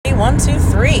1, 2,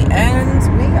 3, and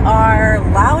we are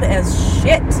loud as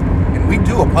shit. And we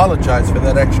do apologize for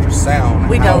that extra sound.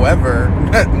 We don't. However,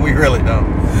 we really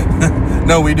don't.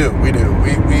 No, we do. We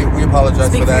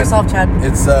apologize Speak for that. Speak for yourself, Chad.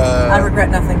 It's I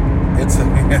regret nothing.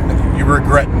 You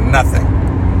regret nothing.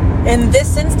 In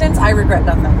this instance, I regret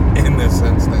nothing. In this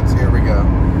instance, here we go.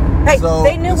 Hey, so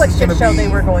they knew what shit show they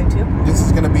were going to. This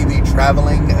is going to be the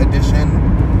traveling edition.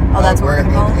 Oh, that's what we're in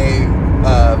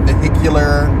a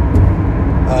vehicular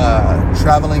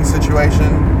traveling situation.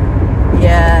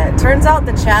 Yeah, it turns out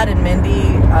that Chad and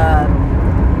Myndy,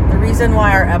 the reason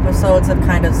why our episodes have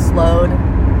kind of slowed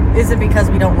isn't because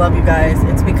we don't love you guys.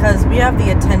 It's because we have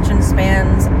the attention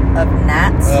spans of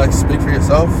gnats. Speak for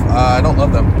yourself. I don't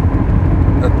love them.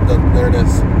 There it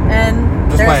is. And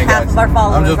just there's playing, half guys. of our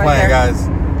followers. I'm just right playing, there. guys.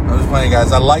 I'm just playing,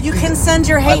 guys. I like you. Can send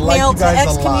your hate mail to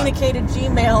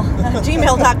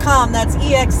excommunicatedgmail.com. That's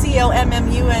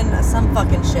EXCOMMUN some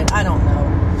fucking shit. I don't know.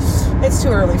 It's too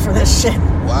early for this shit.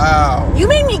 Wow. You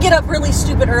made me get up really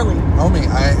stupid early. Homie,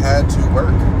 I had to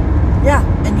work. Yeah,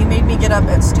 and you made me get up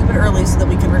at stupid early so that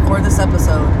we could record this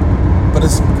episode. But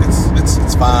it's fine.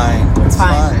 It's fine.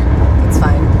 It's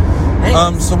fine.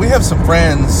 Anyways. So we have some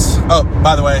friends. Oh,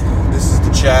 by the way, this is the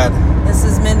Chad. This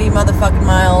is Myndy motherfucking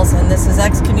Miles, and this is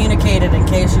Excommunicated, in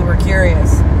case you were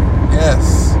curious.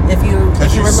 Yes.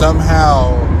 Because you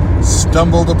somehow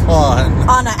stumbled upon...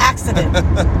 On an accident.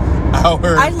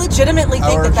 I legitimately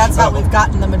think that's how we've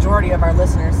gotten the majority of our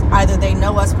listeners. Either they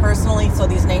know us personally, so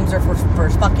these names are for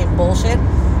fucking bullshit,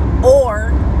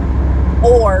 or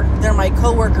they're my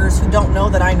coworkers who don't know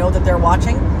that I know that they're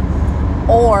watching,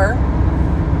 or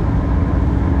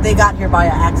they got here by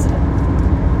an accident.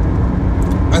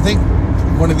 I think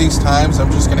one of these times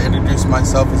I'm just going to introduce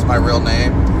myself as my real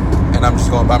name, and I'm just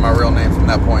going by my real name from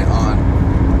that point on.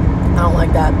 I don't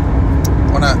like that.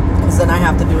 Why not? Because then I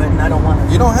have to do it, and I don't want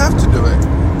to. You don't have to do it.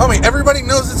 Homie, everybody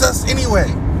knows it's us anyway.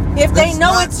 If they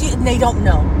know it's you, they don't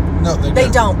know. No, they do. They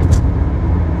don't.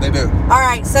 They do. All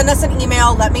right, send us an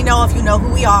email. Let me know if you know who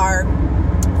we are.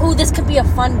 Ooh, this could be a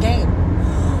fun game.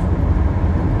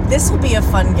 This will be a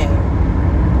fun game.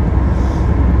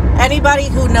 Anybody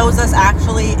who knows us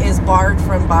actually is barred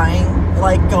from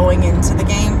going into the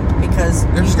game because...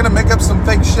 They're just going to make up some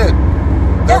fake shit.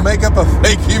 They'll make up a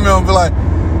fake email and be like,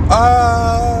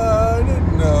 I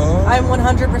didn't know. I'm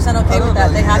 100% okay with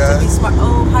that. They have to be smart.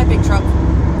 Oh, hi, big truck.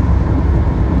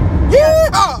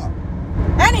 Yeah!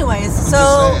 Anyways, I'm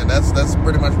just saying, that's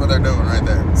pretty much what they're doing right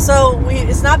there. So,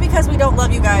 it's not because we don't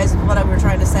love you guys, what I were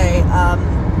trying to say.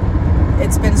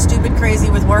 It's been stupid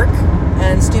crazy with work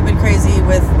and stupid crazy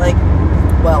with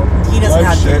he doesn't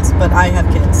have kids, but I have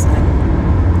kids,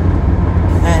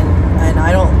 and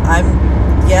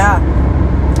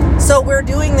so we're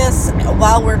doing this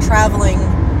while we're traveling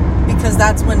because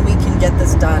that's when we can get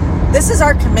this done. This is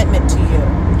our commitment to you.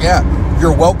 Yeah,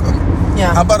 you're welcome.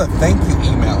 Yeah. How about a thank you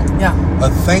email? Yeah. A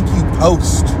thank you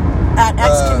post at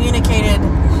Excommunicated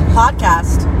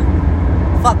Podcast.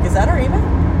 Fuck, is that our email?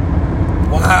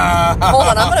 Wow. Hold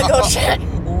on, I'm gonna go check.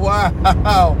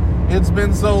 Wow. It's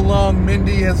been so long,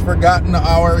 Myndy has forgotten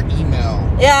our email.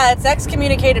 Yeah, it's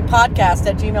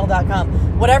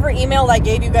excommunicatedpodcast@gmail.com. Whatever email I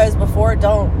gave you guys before,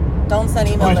 don't send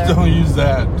email there. Don't use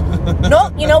that.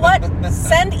 Nope, you know what?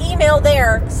 Send email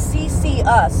there, CC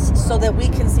us, so that we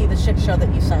can see the shit show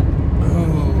that you sent.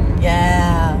 Ooh.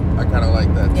 Yeah. I kind of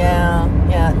like that, too.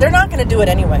 Yeah. They're not going to do it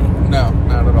anyway. No,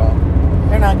 not at all.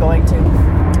 They're not going to.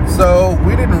 So,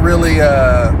 we didn't really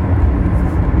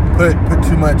put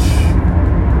too much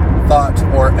thought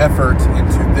or effort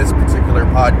into this particular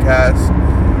podcast.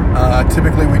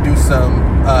 Typically, we do some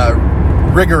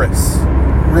rigorous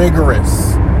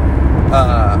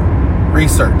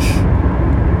research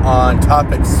on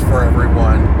topics for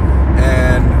everyone.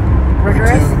 And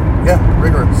rigorous?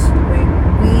 Rigorous.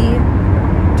 We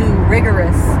do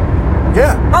rigorous.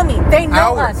 Yeah. Homie, they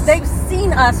know Hours. us. They've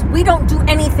seen us. We don't do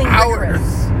anything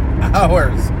rigorous.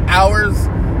 Hours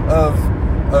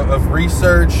of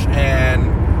research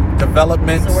and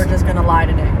development. So we're just gonna lie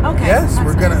today. Okay. Yes,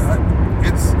 we're gonna.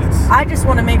 It's. I just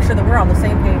want to make sure that we're on the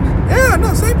same page. Yeah,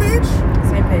 no, same page.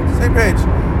 Same page. Same page.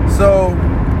 So.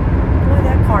 Boy,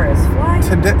 that car is flying.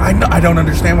 Today, I don't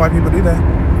understand why people do that.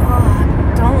 Oh,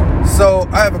 don't. So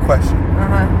I have a question.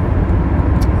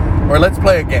 Or let's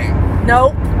play a game.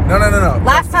 Nope. No.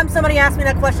 Last time somebody asked me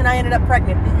that question, I ended up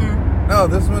pregnant. Mm-mm. No,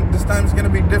 this time's gonna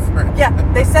be different. Yeah,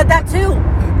 they said that too.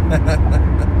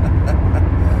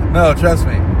 No, trust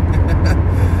me.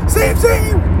 Same.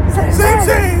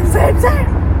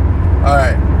 All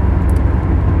right.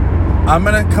 I'm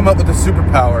going to come up with a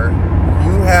superpower.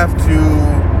 You have to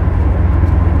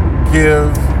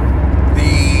give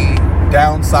the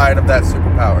downside of that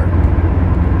superpower.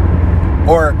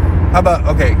 Or how about,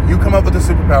 okay, you come up with a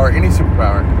superpower, any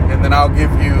superpower, and then I'll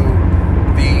give you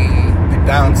the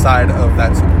downside of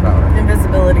that superpower.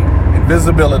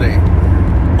 Invisibility.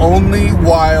 Only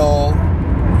while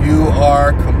you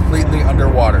are completely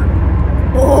underwater.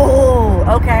 Oh,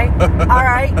 okay. All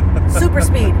right.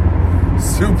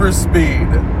 Super speed.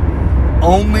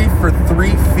 Only for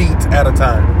 3 feet at a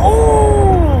time.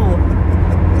 Oh.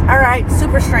 All right.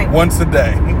 Super strength. Once a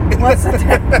day.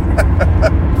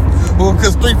 Well,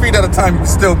 because 3 feet at a time, you can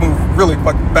still move really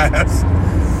fucking fast.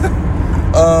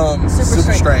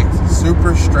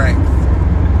 Super strength.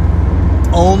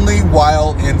 Only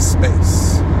while in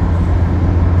space.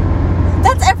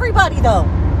 That's everybody, though.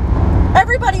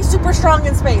 Everybody's super strong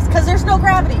in space because there's no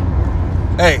gravity.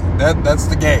 Hey, that's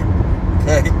the game.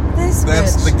 Okay?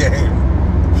 That's the game.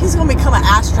 He's going to become an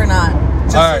astronaut.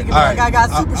 Just all so he can be like, I got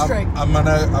super strength. I'm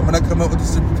gonna come up with a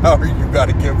superpower. You got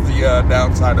to give the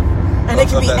downside of. And it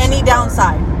can be any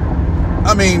downside.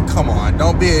 I mean, come on.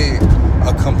 Don't be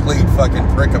a complete fucking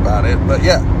prick about it. But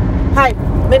yeah. Hi,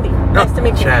 Mindy. Nice to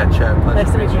meet you. Chad.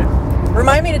 Nice to meet you.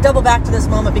 Remind me to double back to this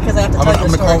moment because I have to tell you a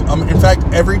story. In fact,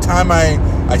 every time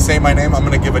I say my name, I'm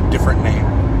going to give a different name.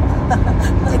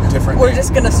 We're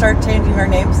just going to start changing our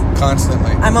names?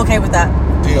 Constantly. I'm okay with that.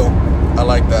 Deal. I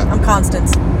like that. I'm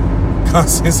Constance.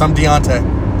 I'm Deontay.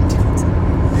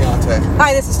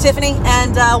 Hi, this is Tiffany,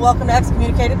 and welcome to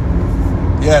Excommunicated.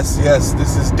 Yes.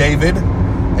 This is David.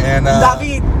 And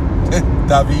David.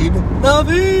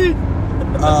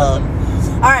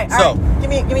 All right. Give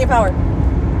me a power.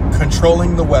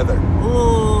 Controlling the weather.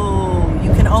 Ooh,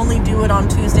 you can only do it on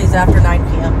Tuesdays after 9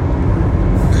 p.m.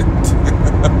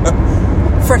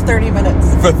 For 30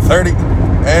 minutes.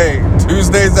 Hey,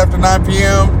 Tuesdays after 9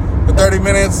 p.m. for 30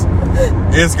 minutes,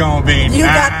 it's gonna be You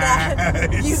nice. got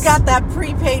that. You got that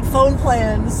prepaid phone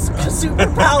plan's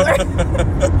superpower.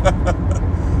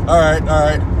 All right.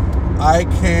 I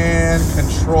can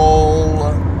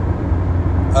control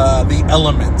the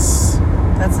elements.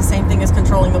 That's the same thing as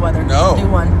controlling the weather. No. New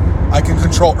one. I can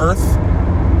control Earth.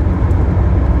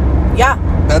 Yeah.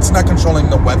 That's not controlling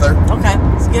the weather. Okay.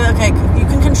 Okay. You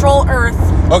can control Earth.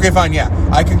 Okay, fine. Yeah,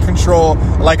 I can control.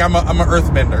 Like I'm an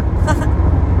Earthbender.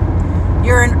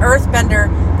 You're an Earthbender,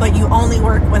 but you only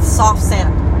work with soft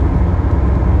sand.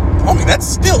 Homie, that's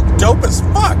still dope as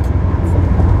fuck.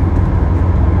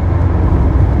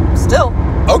 Still.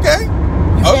 Okay.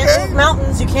 You can't move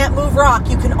mountains. You can't move rock.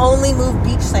 You can only move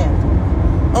beach sand.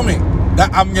 Homie,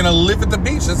 I'm gonna live at the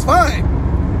beach. That's fine.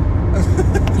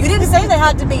 You didn't say they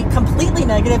had to be completely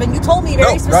negative, and you told me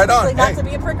very specifically not to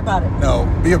be a prick about it. No,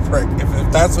 be a prick. If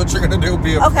that's what you're gonna do,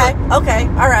 be a prick. Okay,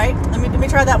 all right. Let me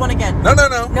try that one again. No.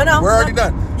 We're already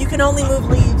done. You can only move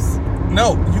leaves.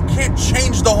 No, you can't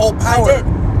change the whole power. I did.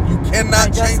 You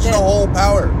cannot change the whole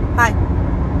power. Hi,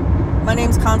 my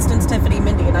name's Constance Tiffany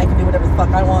Myndy, and I can do whatever the fuck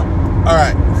I want. All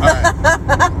right.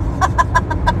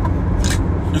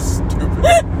 You're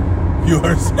stupid. You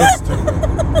are so stupid.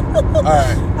 All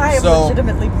right. I am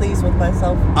legitimately pleased with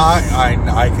myself.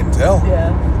 I can tell.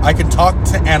 Yeah. I can talk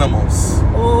to animals.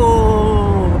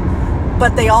 Oh,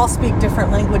 but they all speak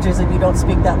different languages, and you don't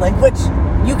speak that language.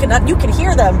 You can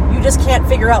hear them. You just can't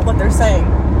figure out what they're saying.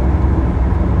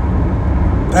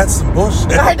 That's some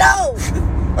bullshit. I know.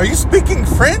 Are you speaking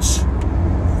French?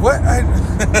 What?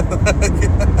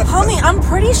 Homie, I'm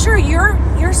pretty sure your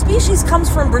species comes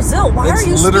from Brazil. Why are you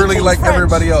speaking It's literally like French?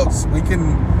 Everybody else. We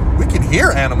can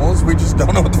hear animals. We just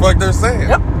don't know what the fuck they're saying.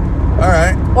 Yep. All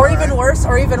right. Or even worse,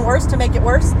 to make it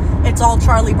worse, it's all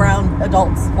Charlie Brown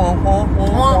adults.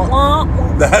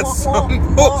 That's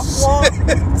some bullshit.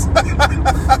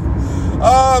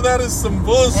 Oh, that is some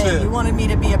bullshit. Hey, you wanted me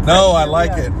to be a prick. No, I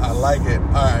like it. All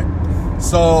right.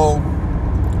 So,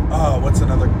 what's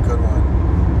another good one?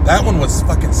 That one was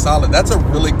fucking solid. That's a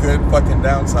really good fucking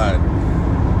downside.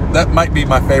 That might be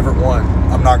my favorite one.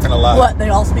 I'm not gonna lie. What? They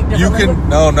all speak different language?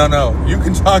 No. You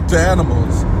can talk to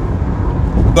animals,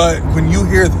 but when you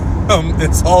hear them,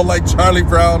 it's all like Charlie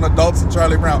Brown, adults and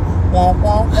Charlie Brown. Wah,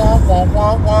 wah, wah, wah,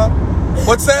 wah, wah.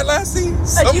 What's that, Lassie?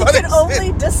 And you can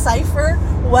only decipher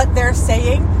what they're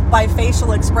saying by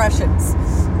facial expressions,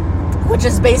 which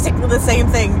is basically the same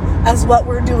thing as what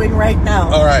we're doing right now.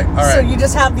 All right. So you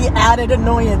just have the added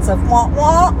annoyance of wah,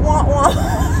 wah, wah, wah.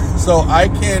 So I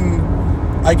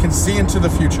can see into the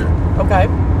future. Okay.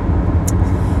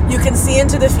 You can see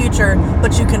into the future,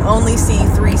 but you can only see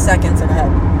 3 seconds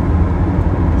ahead.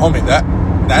 Homie, that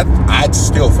I'd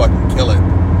still fucking kill it.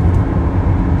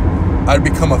 I'd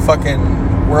become a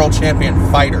fucking world champion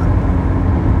fighter.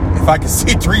 If I could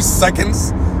see 3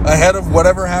 seconds ahead of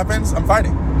whatever happens, I'm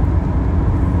fighting.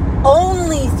 Only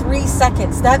only 3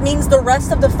 seconds. That means the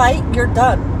rest of the fight, you're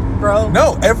done, bro.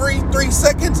 No, every 3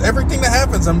 seconds, everything that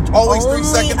happens, I'm always 3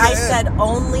 seconds ahead. I said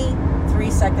only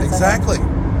 3 seconds Exactly. ahead.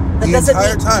 The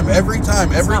entire time, every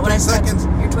 3 seconds.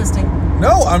 You're twisting.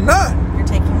 No, I'm not. You're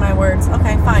taking my words.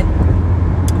 Okay, fine.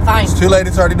 Fine. It's too late.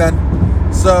 It's already done.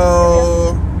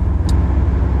 So,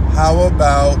 how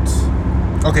about...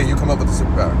 Okay, you come up with a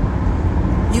superpower.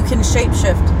 You can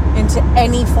shapeshift into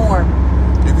any form.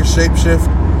 You can shapeshift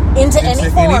into any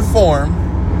form.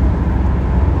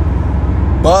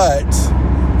 But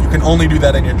you can only do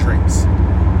that in your dreams.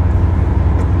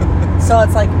 So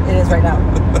it's like it is right now.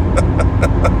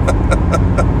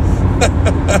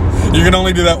 You can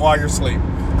only do that while you're asleep.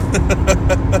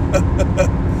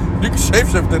 You can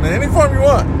shapeshift into any form you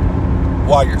want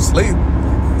while you're asleep.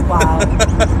 Wow.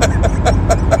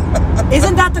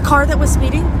 Isn't that the car that was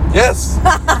speeding? Yes.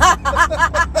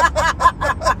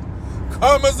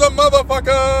 Come as a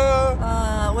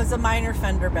motherfucker. It was a minor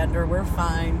fender bender. We're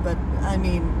fine, but I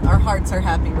mean, our hearts are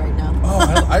happy right now.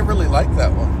 Oh, I really like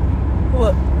that one.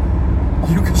 What?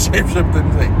 You can shapeshift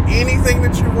into anything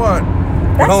that you want,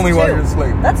 but only while you're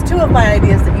asleep. That's 2 of my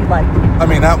ideas that you liked. I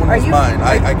mean, that one was mine.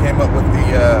 I came up with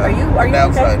the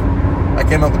downside. Okay? I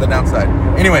came up with the downside.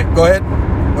 Anyway, go ahead.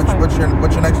 What's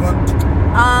your next one?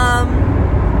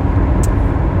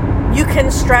 You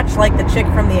can stretch like the chick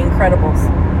from The Incredibles.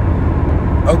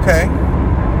 Okay.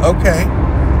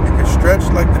 You can stretch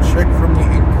like the chick from The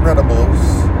Incredibles.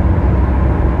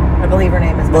 I believe her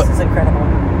name is Mrs. Incredible.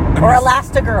 Or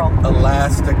Elastigirl.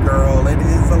 Elastigirl. It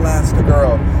is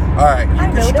Elastigirl. All right. You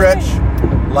can stretch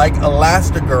like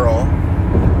Elastigirl,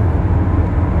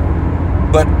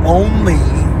 but only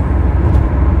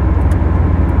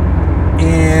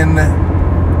in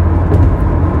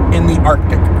the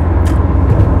Arctic.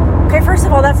 Okay, first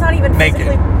of all, that's not even naked.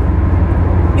 Physically...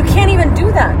 You can't even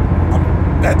do that.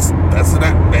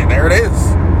 There it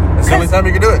is. That's the only time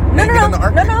you can do it.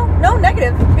 No,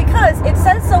 negative. Because it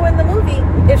says so in the movie.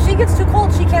 If she gets too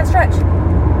cold, she can't stretch.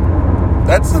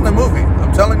 That's in the movie.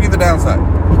 I'm telling you the downside.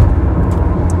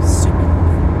 Stupid.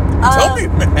 Tell me,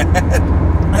 man.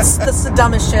 That's the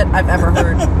dumbest shit I've ever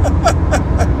heard.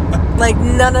 Like,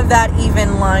 none of that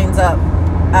even lines up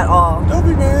at all. Don't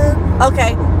be mad.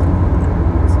 Okay.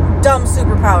 Dumb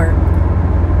superpower.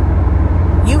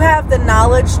 You have the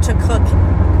knowledge to cook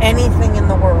anything in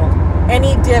the world.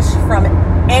 Any dish from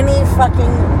any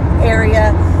fucking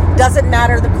area. Doesn't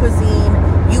matter the cuisine.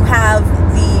 You have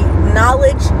the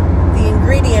knowledge, the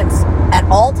ingredients at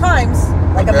all times.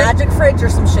 Like a magic fridge or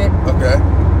some shit. Okay.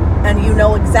 And you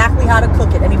know exactly how to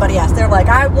cook it. Anybody asks, they're like,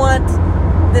 I want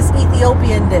this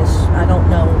Ethiopian dish. I don't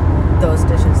know those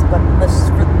dishes, but for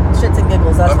shits and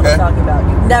giggles, that's what I'm talking about.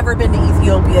 You've never been to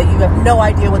Ethiopia. You have no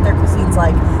idea what their cuisine's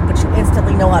like, but you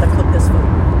instantly know how to cook this food.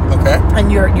 Okay.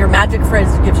 And your magic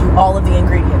fridge gives you all of the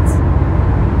ingredients.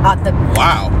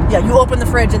 Wow. Yeah, you open the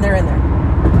fridge and they're in there.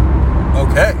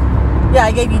 Okay. Yeah,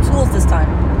 I gave you tools this time.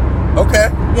 Okay.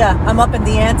 Yeah, I'm up in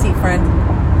the ante, friend.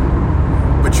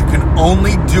 But you can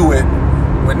only do it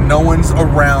when no one's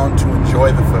around to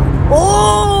enjoy the food.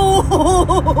 Oh!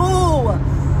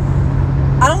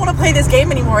 I don't want to play this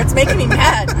game anymore. It's making me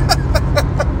mad.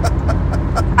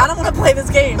 I don't want to play this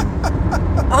game.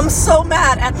 I'm so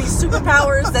mad at these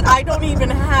superpowers that I don't even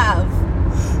have.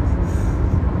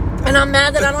 And I'm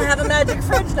mad that I don't have a magic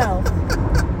fridge now.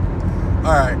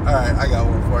 All right. I got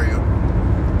one for you.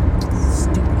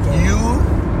 Stupid game. You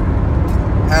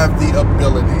have the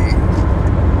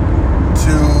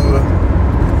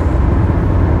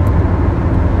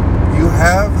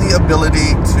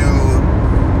ability to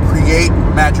create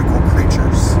magical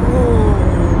creatures. Ooh,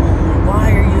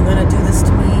 why are you going to do this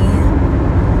to me?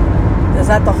 Is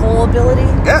that the whole ability?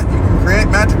 Yeah, you can create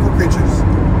magical creatures.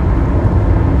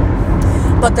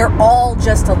 But they're all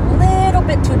just a little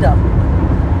bit too dumb.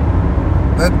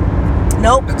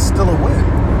 Nope. That's still a win.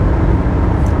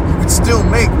 You could still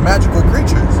make magical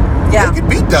creatures. Yeah. They could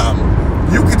be dumb.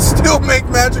 You could still make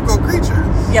magical creatures.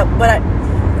 Yeah, but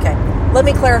okay. Let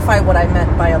me clarify what I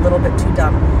meant by a little bit too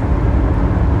dumb.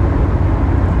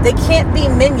 They can't be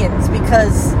minions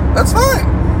because... That's fine.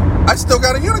 I still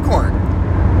got a unicorn.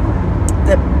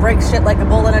 That breaks shit like a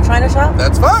bull in a china shop?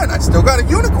 That's fine. I still got a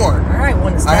unicorn. All right,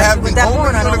 when it's you with that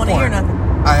horn, I don't want to hear nothing.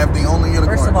 I have the only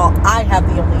unicorn. First of all, I have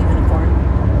the only unicorn.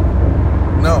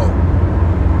 No.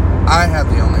 I have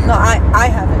the only unicorn. No, I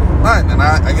have it. Fine, then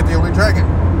I get the only dragon.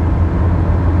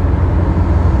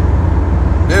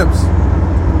 Dibs.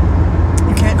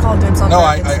 You can't call dibs on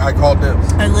dragons. No, I call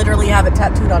dibs. I literally have it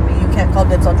tattooed on me. You can't call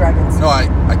dibs on dragons. No, I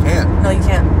can't. No, you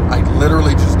can't. I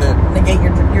literally just did. Negate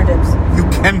your dibs. You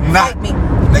cannot. Fight me.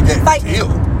 Negate. Fight Deal.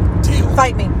 me. Deal.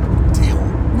 Fight me. Deal.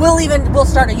 We'll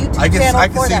start a YouTube channel I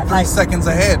can for see that. 3 seconds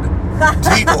ahead.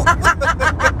 Deal.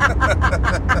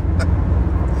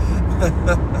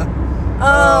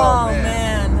 Oh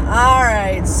man. All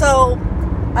right. So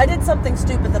I did something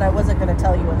stupid that I wasn't going to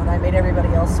tell you, and then I made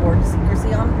everybody else swear to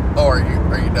secrecy on. Oh, are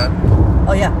you done?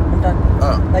 Oh yeah, I'm done.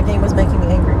 Oh. That game was making me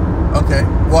angry. Okay.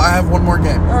 Well, I have one more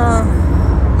game.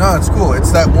 No, it's cool.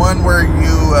 It's that one where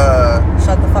you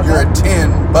shut the fuck up. You're a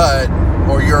 10, but,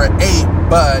 or you're an 8,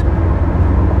 but.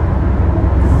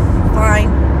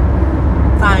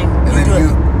 Fine. And then you,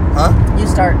 huh? You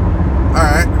start. All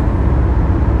right.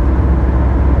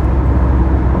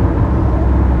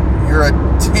 You're a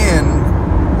 10,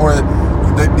 or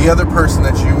the other person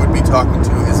that you would be talking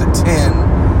to is a 10,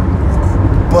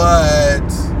 but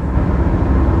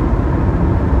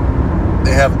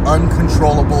they have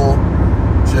uncontrollable,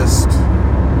 just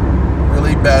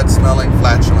really bad smelling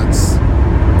flatulence.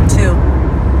 2.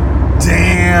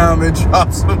 Damn, it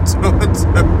drops them to a 2.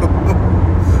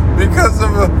 Because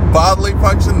of a bodily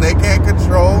function they can't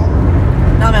control?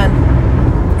 No, man.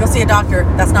 Go see a doctor.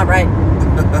 That's not right.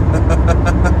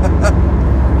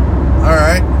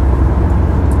 Alright.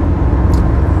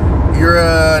 You're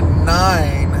a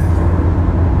 9,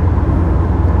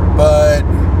 but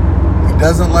he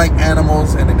doesn't like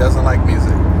animals and he doesn't like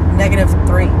music.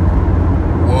 -3.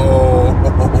 Whoa.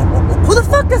 Who the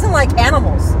fuck doesn't like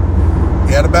animals?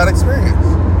 He had a bad experience.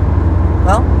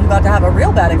 Well, you're about to have a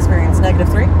real bad experience.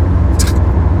 -3.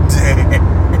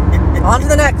 Dang. On to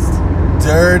the next.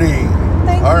 Dirty.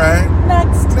 Thank All you. right.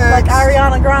 Next. Like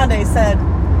Ariana Grande said.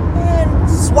 And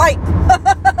swipe.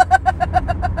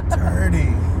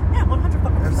 Dirty. Yeah,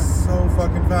 100%. That's so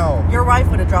fucking foul. Your wife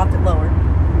would have dropped it lower.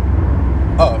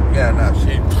 Oh, yeah, no,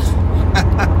 she...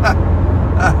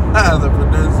 The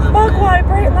producer. Fuck, why?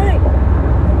 Bright light.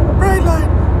 Bright light.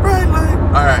 Bright light.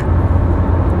 All right.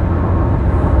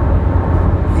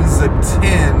 He's a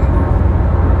 10,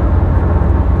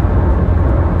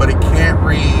 but he can't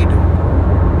read.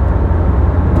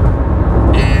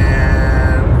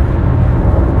 And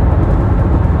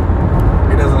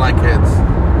he doesn't like kids.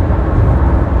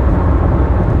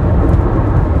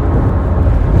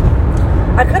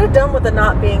 I could have done with the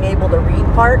not being able to read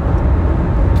part.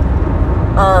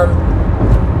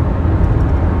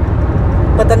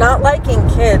 But the not liking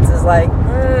kids is like,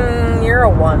 you're a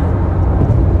 1.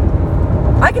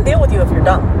 I can deal with you if you're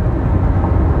dumb.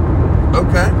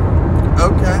 Okay.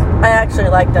 I actually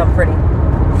like dumb pretty.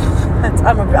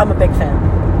 I'm a big fan.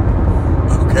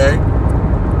 Okay.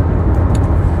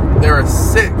 They're a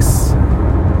 6,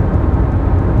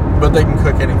 but they can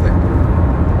cook anything.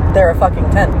 They're a fucking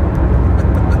 10.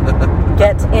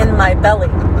 Get in my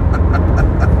belly.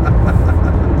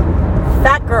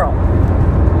 Fat girl.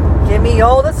 Give me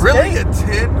all the steak. Really? A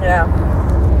 10? Yeah.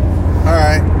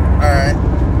 Alright.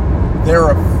 They're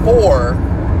a 4,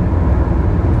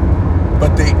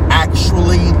 but they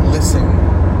actually listen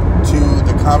to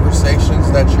the conversations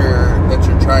that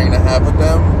you're trying to have with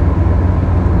them,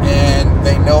 and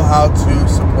they know how to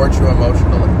support you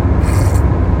emotionally.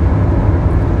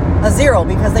 A 0,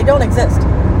 because they don't exist.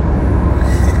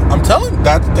 I'm telling you,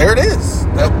 there it is.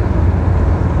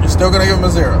 You're still gonna give them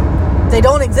a 0. They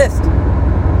don't exist.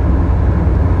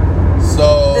 So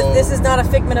This is not a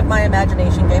figment of my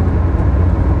imagination game.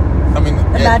 I mean,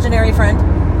 imaginary friend.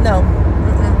 No.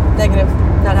 Negative.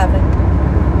 Not happening.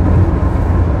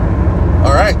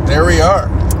 All right, there we are.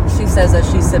 She says as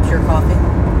she sips your coffee.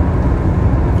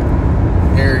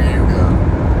 Here you go.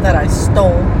 That I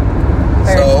stole.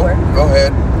 So, go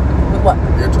ahead. With what?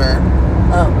 Your turn.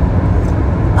 Oh.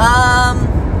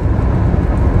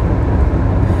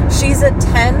 She's a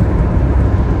 10,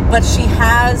 but she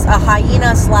has a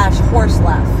hyena/horse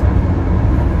laugh.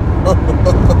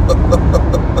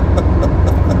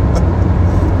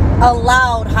 A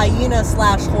loud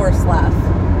hyena/horse laugh.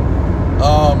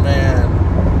 Oh man.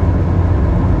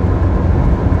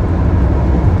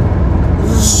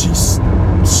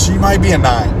 She might be a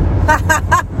 9.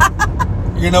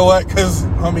 You know what? Because,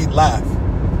 homie, laugh.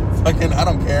 Fucking, I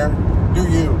don't care. Do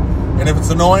you? And if it's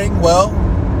annoying, well,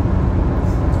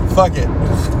 fuck it.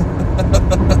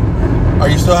 Are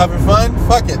you still having fun?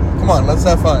 Fuck it. Come on, let's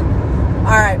have fun.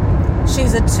 Alright.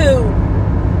 She's a 2,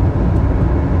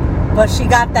 but she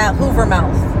got that Hoover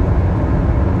mouth.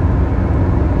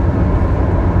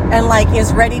 And, like,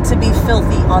 is ready to be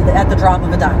filthy at the drop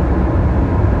of a dime.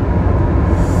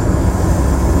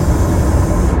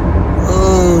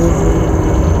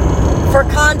 For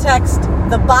context,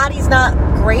 the body's not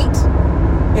great.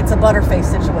 It's a butterface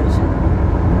situation.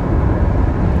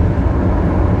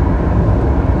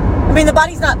 I mean, the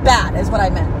body's not bad, is what I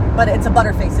meant. But it's a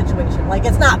butterface situation. Like,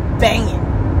 it's not banging.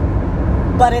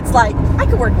 But it's like, I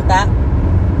could work with that. 2.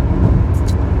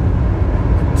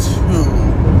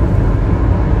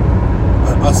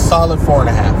 A solid 4.5. All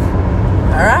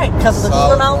right, because of the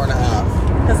Hoover mouth?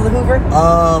 4.5. Because of the Hoover?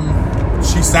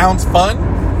 She sounds fun.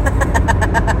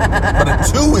 But a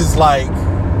 2 is like...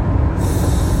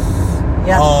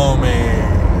 Yeah. Oh,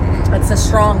 man. It's a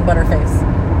strong butterface.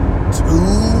 2?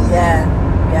 Yeah.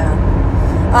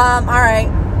 All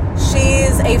right.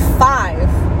 She's a 5.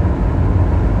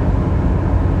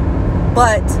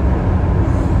 But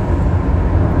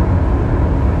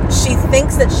she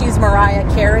thinks that she's Mariah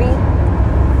Carey,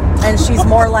 and she's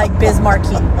more like Biz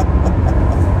Markie.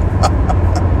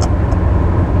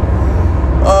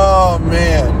 Oh,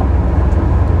 man.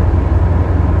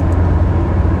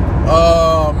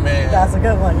 That's a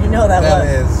good one. You know that one.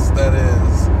 That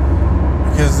is.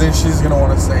 Because then she's going to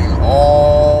want to sing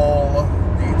all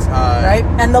the time. Right?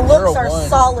 And the looks are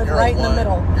solid right in the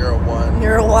middle. You're a 1.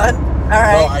 You're a 1. All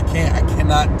right. Bro, I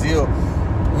cannot deal.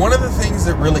 One of the things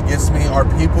that really gets me are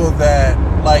people that,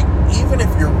 like, even if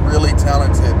you're really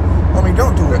talented, I mean,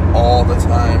 don't do it all the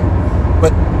time.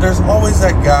 But there's always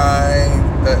that guy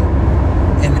that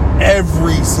in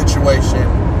every situation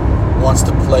wants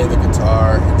to play the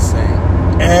guitar and sing.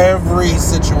 Every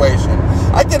situation.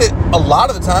 I get it a lot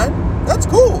of the time. That's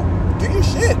cool. Do your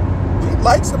shit. We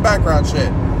like some background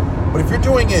shit. But if you're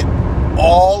doing it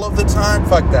all of the time,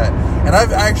 fuck that. And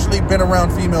I've actually been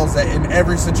around females that in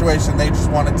every situation they just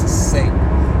wanted to sing.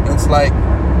 And it's like,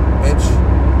 bitch,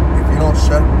 if you don't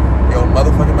shut your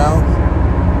motherfucking mouth,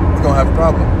 we're gonna have a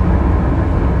problem.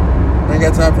 I ain't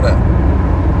got time for that.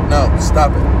 No,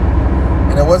 stop it.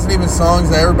 And it wasn't even songs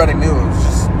that everybody knew. It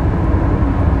was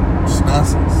just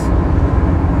nonsense.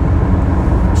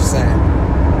 Just saying.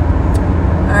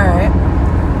 Alright.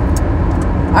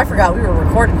 I forgot we were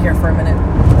recording here for a minute.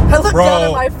 I looked down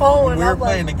at my phone when we were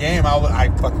playing the game, I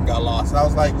fucking got lost. I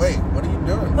was like, wait, what are you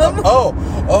doing?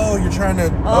 Oh, you're trying to...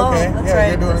 Okay. That's yeah, right.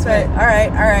 You're doing that's okay. Right.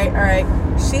 All right.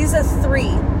 She's a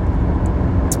 3.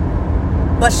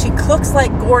 But she cooks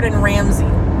like Gordon Ramsay.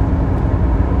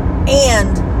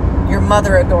 And your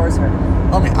mother adores her.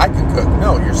 I mean, I can cook.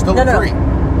 No, you're still a 3.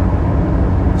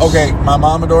 No. Okay, my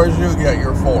mom adores you. Yeah,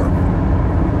 you're a 4.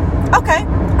 Okay.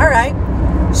 All right.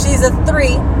 She's a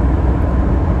 3.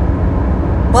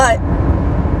 But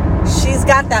she's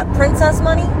got that princess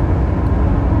money.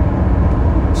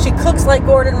 She cooks like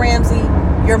Gordon Ramsay.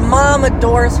 Your mom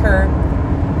adores her.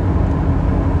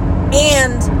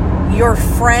 And your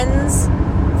friends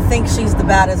think she's the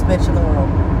baddest bitch in the world.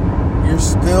 You're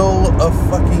still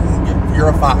you're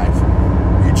a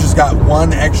 5. You just got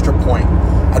 1 extra point.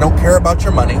 I don't care about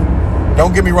your money.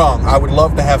 Don't get me wrong. I would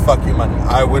love to have fuck you money.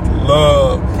 I would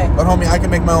love. Okay. But homie, I can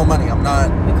make my own money. I'm not.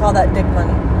 We call that dick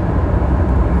money.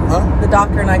 Huh? The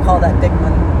doctor and I call that dick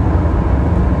money.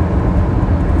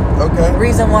 Okay. The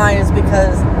reason why is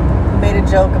because we made a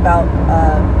joke about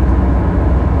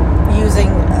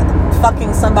using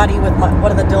fucking somebody with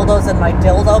one of the dildos in my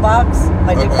dildo box,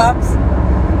 my dick box.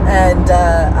 And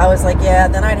I was like, yeah,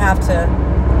 then I'd have to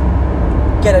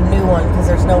get a new one because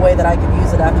there's no way that I could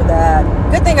use it after that.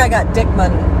 Good thing I got dick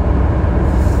money.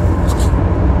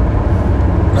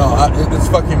 No, it's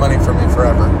fucking money for me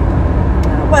forever.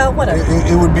 Well, whatever.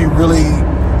 It would be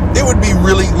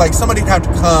really, like somebody'd have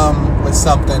to come with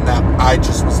something that I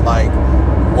just was like,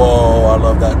 whoa, I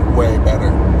love that way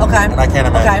better. Okay. And I can't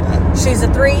imagine that. She's a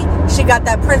 3. She got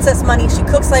that princess money. She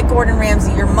cooks like Gordon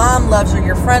Ramsay. Your mom loves her.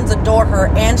 Your friends adore her.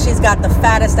 And she's got the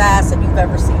fattest ass that you've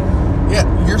ever seen. Yeah,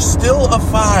 you're still a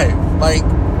 5. Like,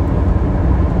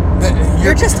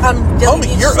 you're just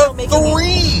homie, you're a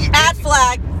 3. Ad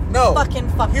flag. No. Fucking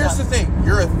fucked Here's the thing.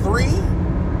 You're a 3,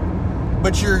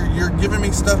 but you're giving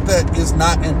me stuff that is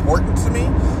not important to me.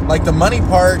 Like the money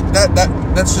part,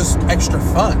 that's just extra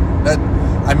fun. That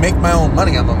I make my own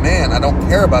money. I'm a man. I don't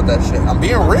care about that shit. I'm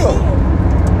being real.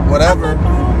 Whatever. I make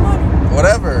my own money.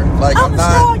 Whatever. Like I'm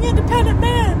not a strong, independent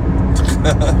man.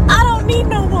 I don't need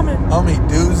no woman. Homie,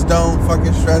 dudes don't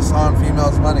fucking stress on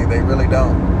females' money. They really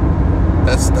don't.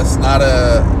 That's not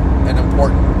an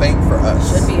important thing for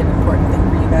us. It should be an important thing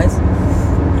for you guys.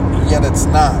 Yet it's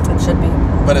not. It should be.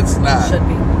 But it's not. It should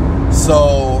be.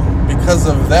 So because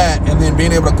of that, and then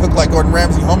being able to cook like Gordon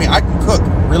Ramsay, homie, I can cook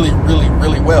really, really,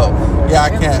 really well. Yeah, I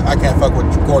can't fuck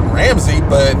with Gordon Ramsay,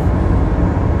 but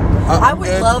I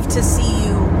would love to see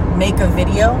you make a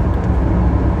video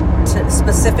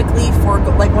specifically for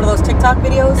like one of those TikTok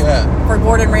videos for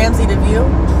Gordon Ramsay to view.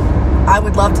 I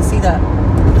would love to see that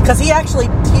because he actually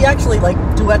like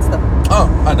duets them. Oh,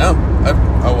 I know.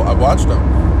 I watched them.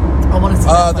 I want to see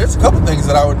that. There's a couple things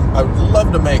that I would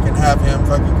love to make and have him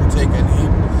fucking critique, and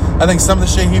I think some of the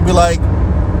shit he'd be like,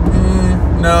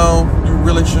 no, you're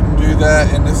really shouldn't do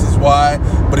that, and this is why.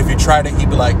 But if he tried it, he'd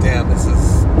be like, damn, this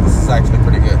is actually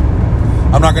pretty good.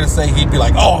 I'm not going to say he'd be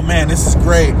like, oh, man, this is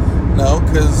great. No,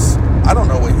 because I don't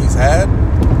know what he's had.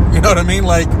 You know what I mean?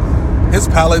 Like, his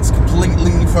palate's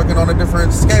completely fucking on a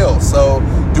different scale. So,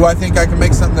 do I think I can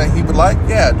make something that he would like?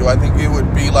 Yeah. Do I think it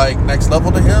would be, like, next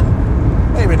level to him?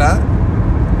 Maybe not.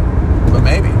 But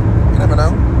maybe. You never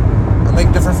know. I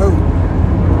make different food.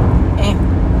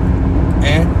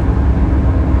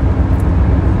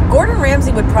 Gordon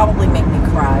Ramsay would probably make me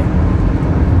cry.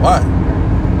 Why?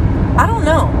 I don't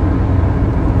know.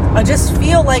 I just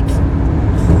feel like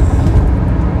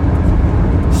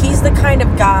he's the kind of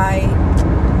guy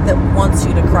that wants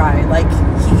you to cry. Like,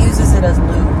 he uses it as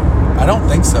lube. I don't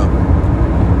think so.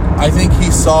 I think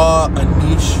he saw a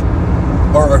niche,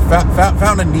 or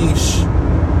found a niche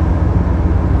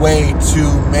way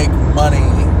to make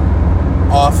money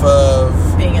off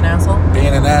of being an asshole.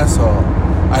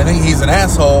 I think he's an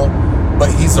asshole, but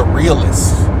he's a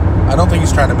realist. I don't think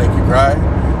he's trying to make you cry.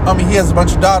 I mean, he has a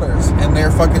bunch of daughters, and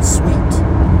they're fucking sweet,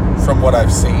 from what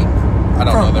I've seen. I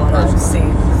don't know them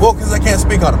personally. Well, because I can't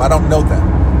speak on them. I don't know them.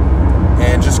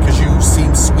 And just because you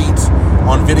seem sweet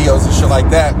on videos and shit like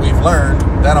that, we've learned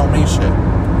that don't mean shit.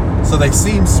 So they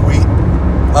seem sweet.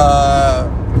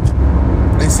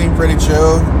 They seem pretty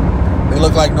chill. They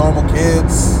look like normal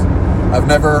kids. I've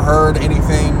never heard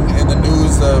anything in the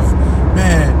news of,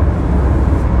 man,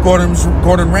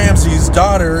 Gordon Ramsay's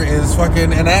daughter is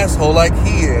fucking an asshole like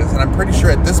he is. And I'm pretty sure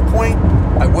at this point,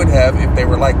 I would have if they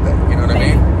were like that. You know what I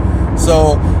mean?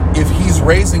 So if he's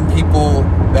raising people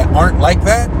that aren't like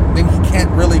that, then he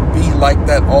can't really be like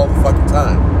that all the fucking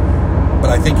time. But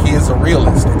I think he is a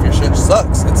realist. If your shit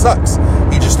sucks, it sucks.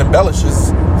 He just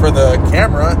embellishes for the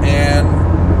camera, and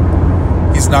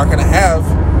he's not going to have...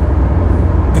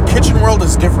 The kitchen world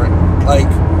is different. Like,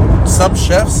 some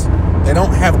chefs, they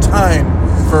don't have time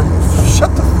for...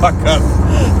 Shut the fuck up.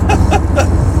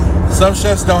 Some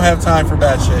chefs don't have time for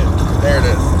bad shit. There it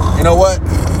is. You know what?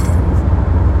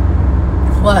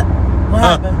 What? What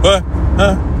happened? What?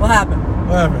 Huh? What happened?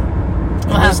 What happened?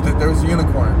 You missed it. There was a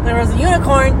unicorn. There was a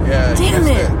unicorn? Yeah. Damn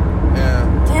it. Yeah.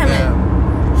 Damn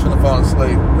it. Shouldn't have fallen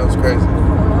asleep. That was crazy.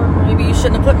 Maybe you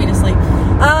shouldn't have put me to sleep.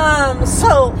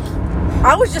 So,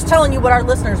 I was just telling you what our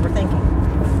listeners were thinking.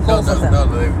 No,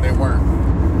 they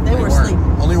weren't. They were asleep.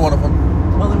 Only one of them.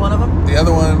 Only one of them? The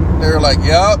other one, they were like,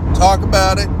 yep, talk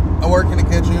about it. I work in the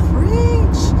kitchen.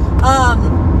 Preach.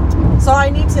 So I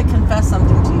need to confess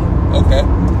something to you. Okay.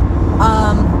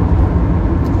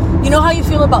 You know how you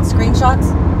feel about screenshots?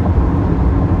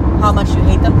 How much you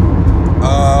hate them?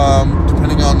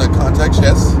 Depending on the context,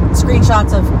 yes.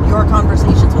 Screenshots of your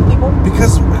conversations with people?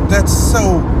 Because that's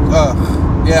so,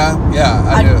 yeah,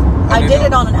 I do. I did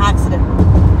it on an accident.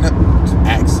 No,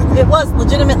 accident. It was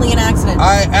legitimately an accident.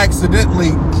 I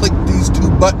accidentally clicked these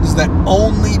two buttons that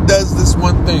only does this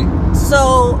one thing.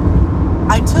 So,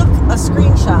 I took a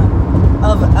screenshot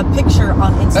of a picture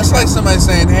on Instagram. That's like somebody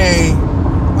saying, hey,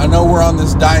 I know we're on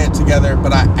this diet together,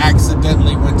 but I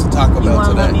accidentally went to Taco Bell today. You want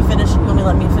to let me finish? You want me to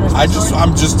let me finish my story?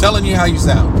 I'm just telling you how you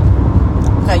sound.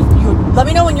 Okay, you let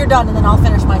me know when you're done, and then I'll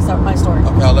finish my story.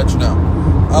 Okay, I'll let you know.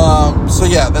 So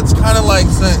yeah, that's kind of like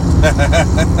saying...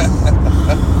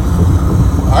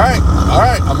 All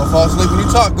right. I'm gonna fall asleep when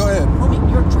you talk. Go ahead. Homie,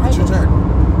 you're driving. It's your turn.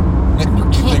 You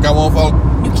can't. You think I won't fall?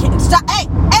 You can't. Stop. Hey!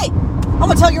 I'm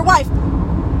gonna tell your wife.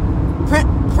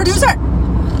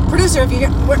 Producer, if you hear,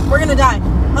 we're gonna die.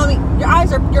 Homie,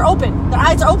 you're open. The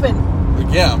eyes are open.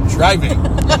 Yeah, I'm driving.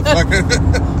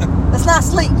 That's not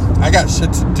sleep. I got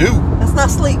shit to do. That's not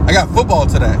sleep. I got football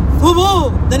today.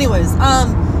 Football. Anyways,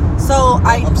 I'm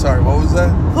sorry. What was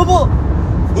that? Football.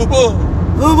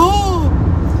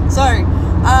 Sorry.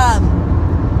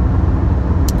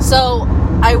 So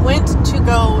I went to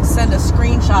go send a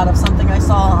screenshot of something I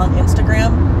saw on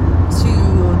Instagram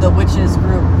to the witches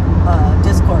group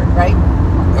Discord, right?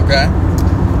 Okay.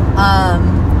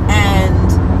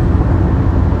 And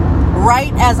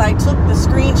right as I took the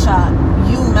screenshot,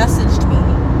 you messaged me,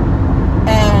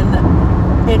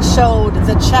 and it showed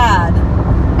the Chad,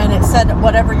 and it said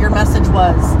whatever your message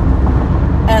was,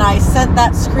 and I sent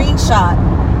that screenshot,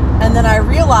 and then I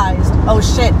realized, oh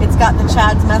shit, it's got the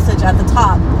Chad's message at the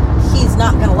top. He's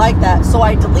not gonna like that, so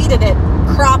I deleted it,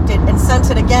 cropped it, and sent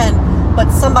it again. But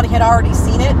somebody had already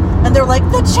seen it, and they're like,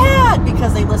 the Chad,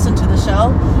 because they listened to the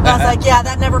show. And I was like, yeah,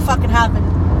 that never fucking happened.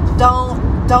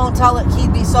 Don't tell it.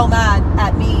 He'd be so mad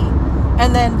at me.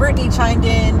 And then Brittany chimed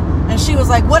in, and she was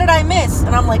like, what did I miss?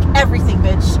 And I'm like, everything,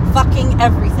 bitch. Fucking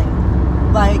everything.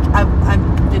 Like, I've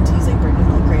been teasing Brittany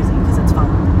like crazy, because it's fun.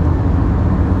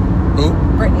 Who?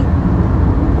 Brittany.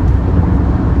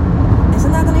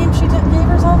 Isn't that the name she gave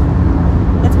herself?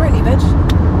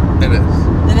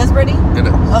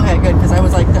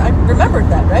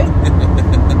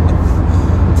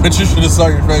 right? But you should have saw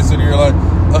your face and you're like,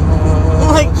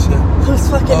 shit. Whose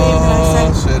fucking name did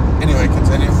I say? Shit. Anyway,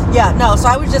 continue. Yeah, no, so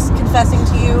I was just confessing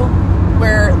to you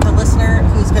where the listener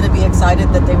who's going to be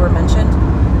excited that they were mentioned.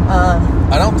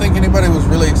 I don't think anybody was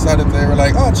really excited. They were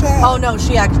like, oh, Chad. Oh, no,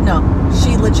 she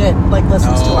legit, like,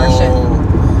 listens to our shit.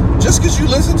 Just because you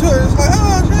listen to it, it's like,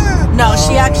 oh, Chad. No,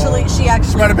 she actually. She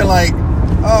might have been like,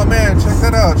 oh, man, check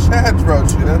that out. Chad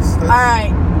wrote you. That's... All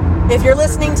right. If you're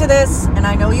listening to this, and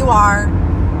I know you are,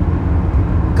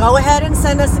 go ahead and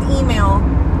send us an email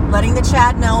letting the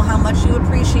Chad know how much you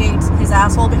appreciate his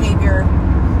asshole behavior.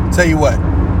 Tell you what,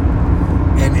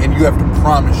 and you have to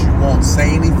promise you won't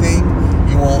say anything.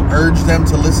 You won't urge them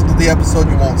to listen to the episode.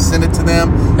 You won't send it to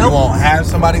them. Nope. You won't have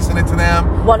somebody send it to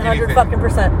them. 100 fucking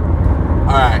 %. All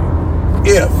right.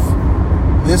 If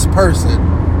this person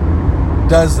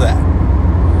does that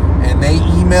and they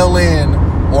email in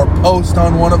or post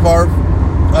on one of our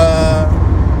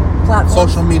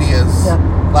social medias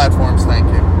platforms, thank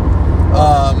you.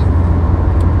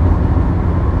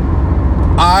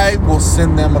 I will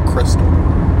send them a crystal.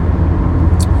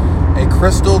 A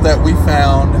crystal that we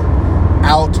found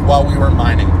out while we were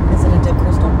mining. Is it a dick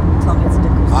crystal? Tell me it's a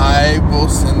dick crystal. I will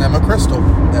send them a crystal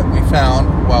that we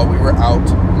found while we were out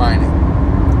mining.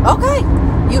 Okay.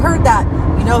 You heard that.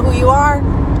 You know who you are.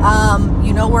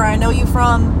 You know where I know you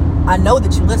from. I know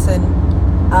that you listen.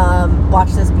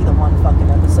 Watch this be the one fucking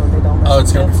episode they don't listen to. Oh,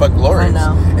 it's going to be fucking glorious. I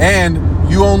know. And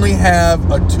you only have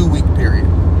a 2-week period.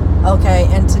 Okay,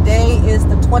 and today is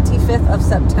the 25th of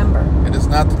September. It is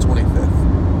not the 25th.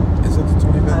 Is it the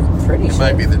 25th? I'm pretty sure. It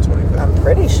might be the 25th. I'm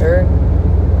pretty sure.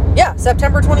 Yeah,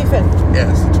 September 25th.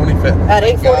 Yes, 25th. At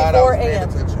 8:44 a.m.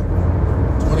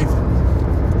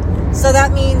 25th. So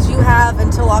that means you have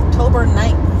until October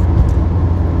 9th.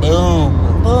 Boom.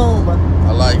 Boom.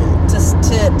 I like it. To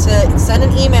send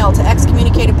an email to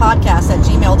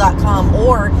excommunicatedpodcast@gmail.com,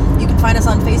 or you can find us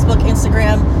on Facebook,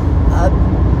 Instagram.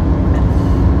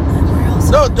 Where else?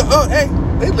 No, hey,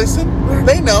 they listen.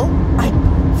 They know. I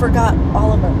forgot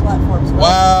all of our platforms.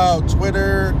 Wow,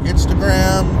 Twitter,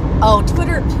 Instagram. Oh,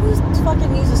 Twitter. Who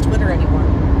fucking uses Twitter anymore?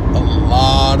 A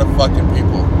lot of fucking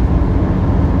people.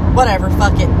 Whatever,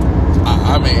 fuck it.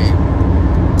 I mean...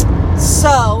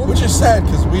 So... Which is sad,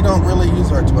 because we don't really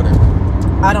use our Twitter.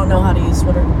 I don't know how to use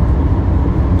Twitter.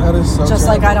 That is so Just terrible.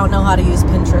 like I don't know how to use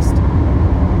Pinterest.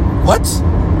 What?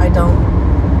 I don't.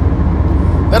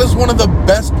 That is one of the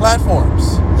best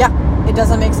platforms. Yeah, it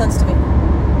doesn't make sense to me.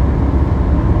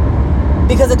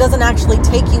 Because it doesn't actually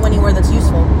take you anywhere that's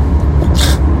useful.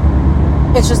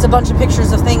 It's just a bunch of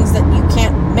pictures of things that you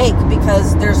can't make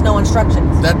because there's no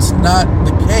instructions. That's not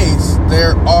the case.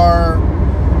 There are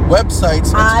websites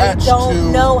attached to... I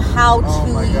don't know how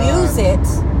to use it.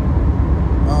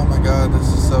 Oh my god, this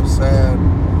is so sad.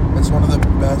 It's one of the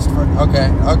best...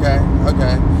 Okay.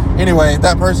 Anyway,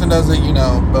 that person does it,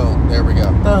 boom, there we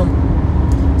go. Boom.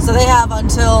 So they have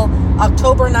until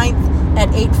October 9th at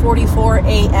 8:44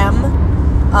 a.m.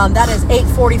 That is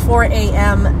 8:44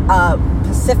 a.m.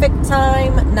 Pacific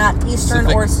time, not Eastern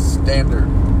Pacific or... Standard.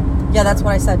 Yeah, that's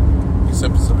what I said. You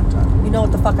said Pacific time. You know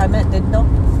what the fuck I meant, didn't know?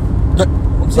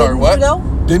 I'm sorry, what?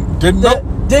 Didn't you know? Didn't know?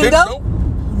 Didn't know?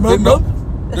 Didn't know?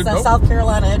 It's that South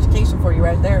Carolina education for you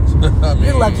right there. I mean,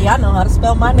 you're lucky I know how to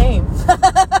spell my name.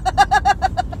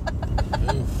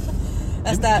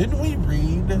 Didn't we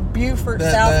read Beaufort,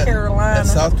 South Carolina? That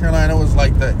South Carolina was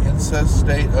like the incest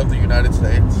state of the United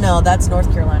States? No, that's North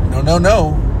Carolina.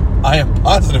 No. I am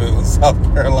positive it was South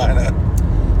Carolina.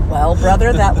 Well,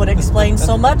 brother, that would explain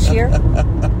so much here.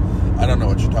 I don't know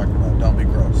what you're talking about. Don't be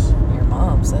gross. Your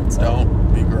mom said so.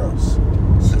 Don't be gross.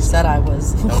 She said I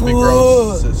was. Don't be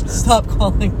gross, sister. Stop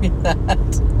calling me that.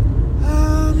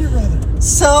 I'm your brother.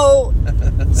 So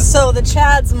the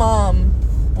Chad's mom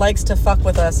likes to fuck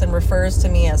with us and refers to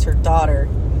me as her daughter.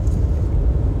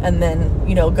 And then,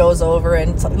 goes over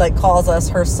and calls us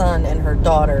her son and her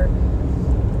daughter.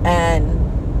 And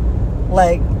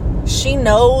she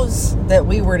knows that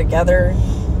we were together.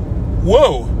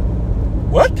 Whoa.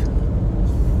 What?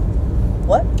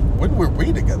 What? When were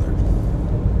we together?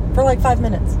 For 5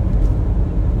 minutes.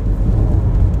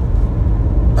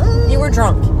 You were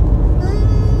drunk.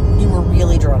 You were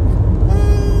really drunk.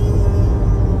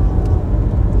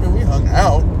 We hung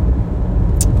out.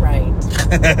 Right.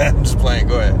 I'm just playing.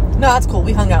 Go ahead. No, that's cool.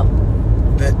 We hung out.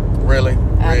 Really?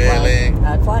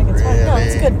 Add flag. It's fine. No,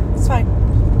 it's good. It's fine.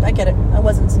 I get it. I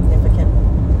wasn't significant.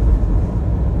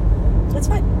 It's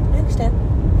fine. I understand.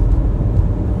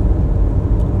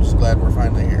 I'm just glad we're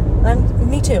finally here.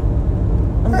 Me too.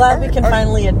 I'm glad we can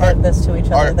finally admit this to each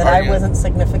other, that I wasn't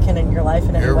significant in your life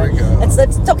in any way. Here we go. It's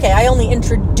okay. I only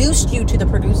introduced you to the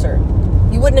producer.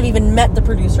 You wouldn't have even met the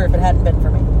producer if it hadn't been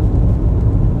for me.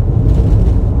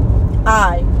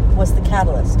 I was the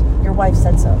catalyst. Your wife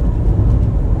said so.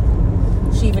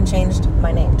 She even changed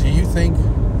my name. Do you think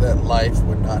that life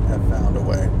would not have found a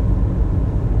way?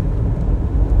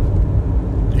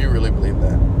 Do you really believe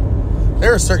that?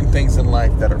 There are certain things in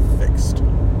life that are fixed.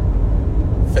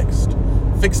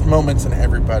 Fixed moments in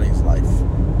everybody's life.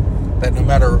 That no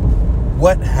matter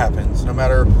what happens, no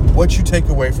matter what you take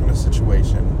away from the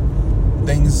situation,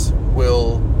 things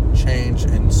will change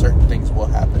and certain things will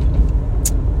happen.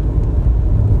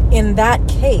 In that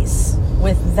case,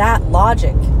 with that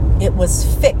logic, it was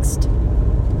fixed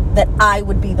that I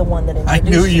would be the one that introduced I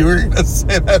knew you were going to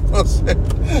say that bullshit.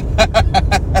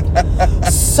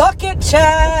 Suck it,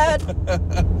 Chad!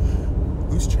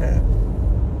 Who's Chad?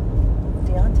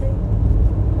 Deontay?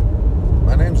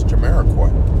 My name's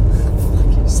Jamiroquai.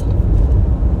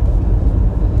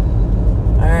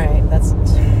 Alright, that's...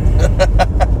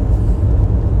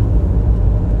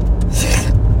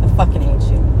 I fucking hate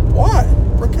you. Why?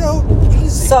 Raquel, easy.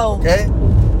 So, okay?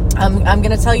 I'm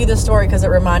going to tell you this story because it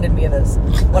reminded me of this.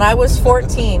 When I was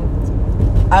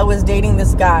 14, I was dating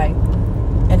this guy,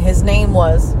 and his name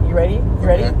was, you ready?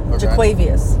 Okay.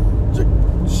 Jaquavius.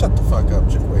 Shut the fuck up,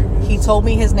 Jaquavius. He told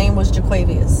me his name was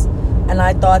Jaquavius, and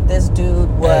I thought this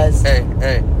dude was... Hey.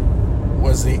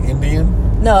 Was he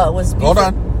Indian? No, it was... Hold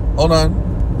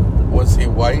on. Was he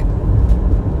white?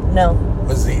 No.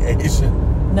 Was he Asian?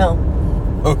 No.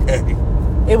 Okay.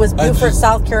 It was Beaufort,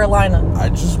 South Carolina. I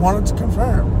just wanted to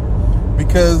confirm.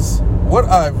 Because what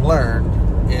I've learned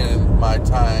in my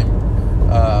time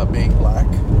being black,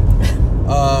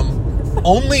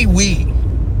 only we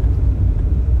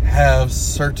have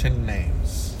certain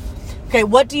names. Okay,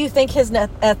 what do you think his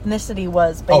ethnicity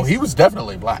was? Oh, he was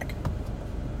definitely black.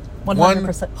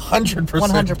 100%. 100%.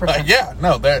 100%. Yeah,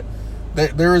 no,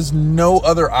 there is no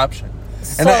other option.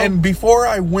 So, and before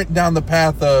I went down the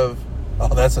path of,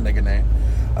 oh, that's a nigga name,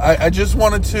 I just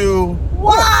wanted to...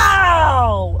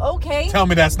 Wow! Okay. Tell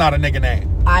me that's not a nigga name.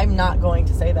 I'm not going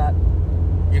to say that.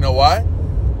 You know why?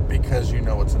 Because you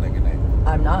know it's a nigga name.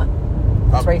 I'm not.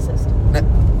 It's racist.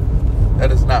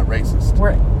 That is not racist.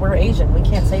 We're Asian. We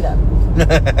can't say that.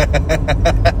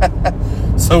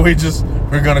 So we're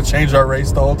going to change our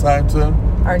race the whole time too?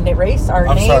 Our race, our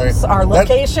I'm names, sorry. our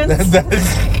locations.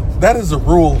 That is a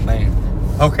rule name.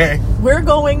 Okay? We're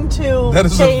going to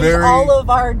change all of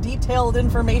our detailed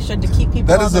information to keep people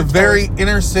That is a very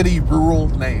inner city rural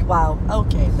name. Wow.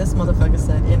 Okay. This motherfucker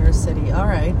said inner city. All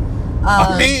right.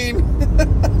 I mean...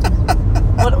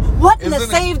 what in the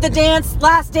Save the Dance,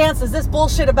 Last Dance is this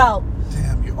bullshit about?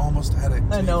 Damn, you almost had it.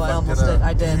 I know, I almost did.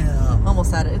 I did. Damn.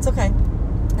 Almost had it. It's okay.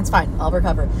 It's fine. I'll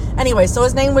recover. Anyway, so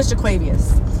his name was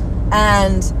Jaquavius.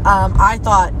 And I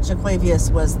thought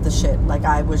Jaquavius was the shit. Like,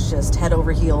 I was just head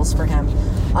over heels for him.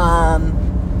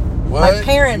 My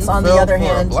parents, on the other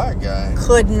hand,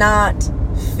 could not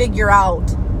figure out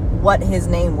what his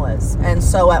name was. And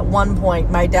so at one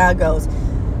point, my dad goes,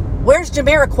 "Where's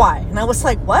Jamiroquai?" And I was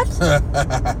like, "What?"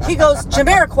 He goes,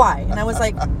 "Jamiroquai." And I was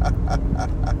like,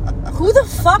 "Who the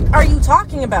fuck are you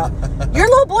talking about? Your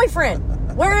little boyfriend.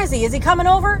 Where is he? Is he coming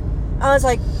over?" I was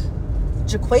like,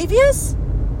 "Jaquavius?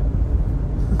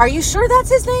 Are you sure that's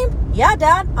his name?" "Yeah,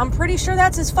 Dad. I'm pretty sure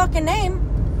that's his fucking name."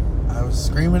 I was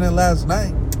screaming it last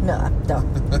night. No.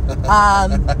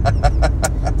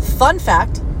 Fun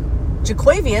fact,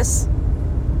 Jaquavius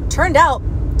turned out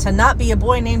to not be a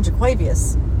boy named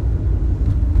Jaquavius.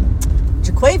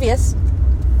 Jaquavius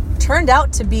turned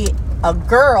out to be a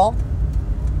girl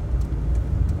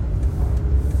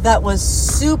that was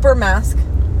super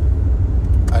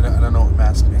I don't know what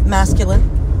mask means. masculine.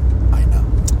 I know.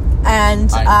 And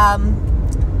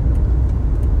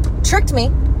tricked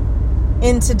me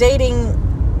into dating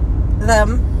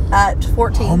them at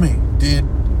 14. Homie,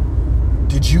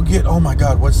 did you get, oh my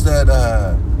God, what's that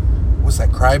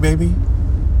Crybaby?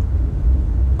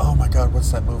 Oh my God,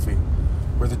 what's that movie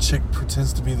where the chick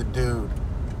pretends to be the dude?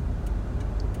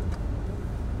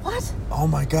 What? Oh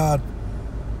my God.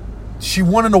 She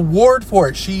won an award for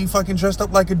it. She fucking dressed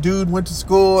up like a dude, went to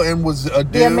school, and was a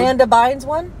dude. The Amanda Bynes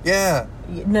one? Yeah.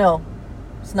 No,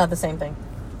 it's not the same thing.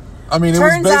 I mean, it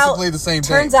was basically the same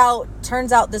thing.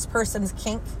 Turns out this person's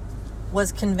kink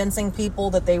was convincing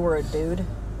people that they were a dude.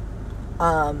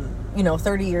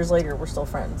 30 years later, we're still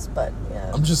friends, but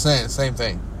yeah. I'm just saying, same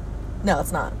thing. No,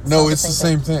 it's not. It's the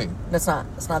same thing. It's not.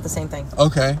 It's not the same thing.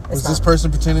 Okay. Was this person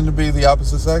pretending to be the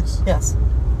opposite sex? Yes.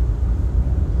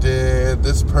 Did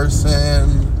this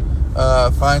person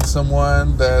find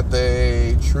someone that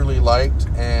they truly liked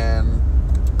and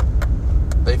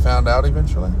they found out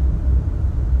eventually?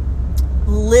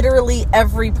 Literally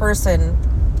every person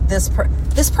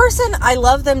This person, I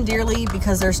love them dearly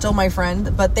because they're still my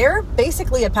friend, but they're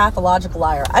basically a pathological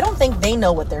liar. I don't think they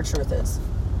know what their truth is.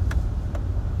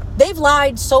 They've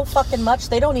lied so fucking much,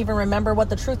 they don't even remember what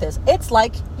the truth is. It's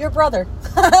like your brother.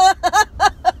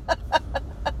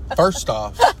 First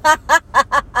off,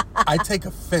 I take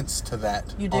offense to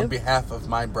that. You do? On behalf of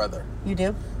my brother. You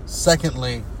do?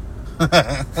 Secondly,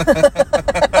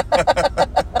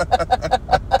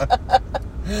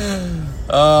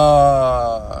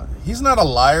 he's not a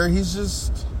liar. He's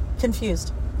just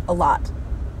confused a lot.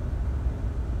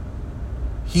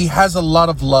 He has a lot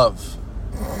of love.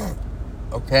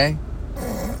 Okay?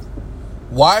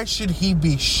 Why should he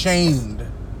be shamed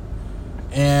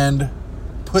and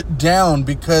put down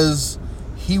because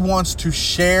he wants to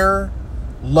share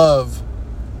love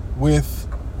with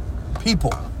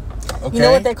people? Okay? You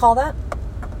know what they call that?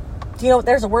 Do you know,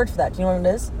 there's a word for that. Do you know what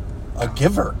it is? A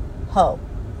giver. Hoe.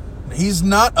 He's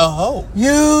not a hoe.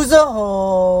 Use a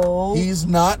hoe. He's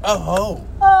not a hoe.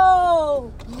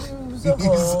 Oh. Use a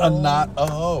hoe. He's not a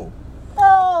hoe.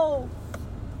 Oh.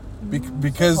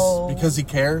 Because he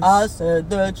cares? I said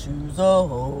that you's a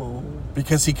hoe.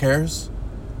 Because he cares?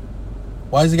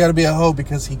 Why has he got to be a hoe?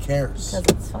 Because he cares.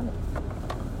 Because it's funny.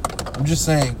 I'm just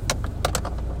saying.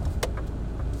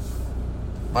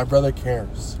 My brother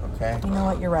cares, okay? You know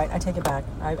what? You're right. I take it back.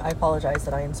 I apologize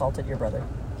that I insulted your brother.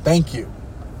 Thank you.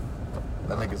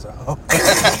 That nigga's a hoe.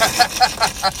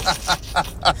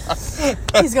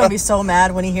 He's going to be so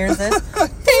mad when he hears this.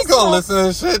 He's going to listen to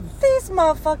this shit. These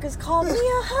motherfuckers called me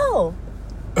a hoe.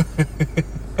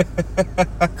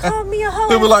 Called me a hoe.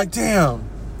 They were like, damn.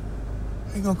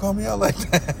 How you going to call me out like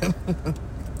that?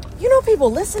 You know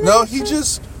people listen to No, this he shit?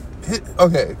 just...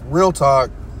 Okay, real talk.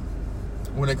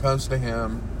 When it comes to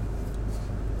him...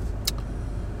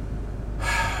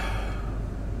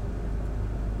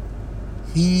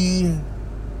 He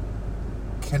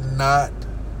cannot...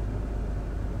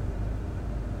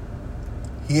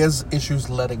 He has issues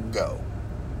letting go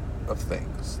of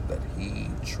things that he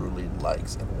truly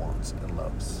likes and wants and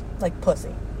loves. Like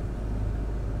pussy.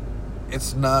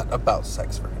 It's not about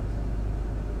sex for him.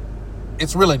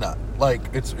 It's really not. Like,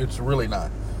 it's really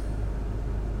not.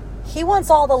 He wants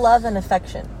all the love and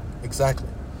affection. Exactly.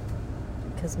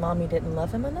 Because mommy didn't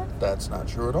love him enough? That's not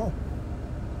true at all.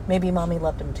 Maybe mommy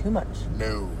loved him too much.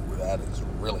 No, that is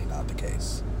really not the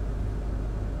case.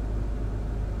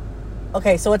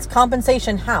 Okay, so it's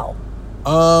compensation how?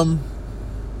 How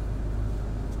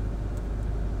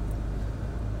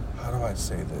do I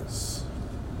say this?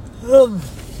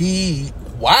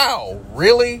 Wow,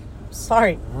 really?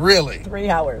 Sorry. Really? 3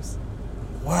 hours.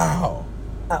 Wow.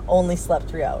 I only slept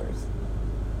 3 hours.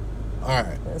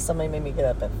 Alright. And somebody made me get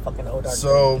up at fucking O Dark.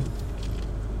 So,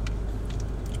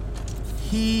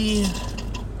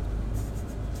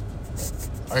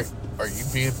 Are you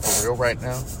being for real right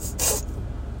now?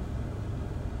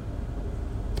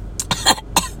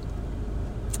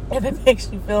 If it makes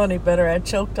you feel any better, I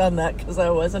choked on that because I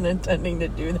wasn't intending to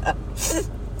do that.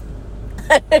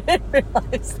 I didn't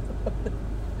realize that.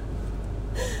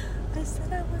 I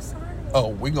said I was sorry. Oh,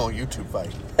 we gonna YouTube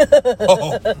fight.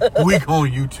 We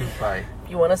gonna YouTube fight.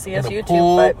 You want to see us YouTube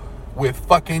pool fight? With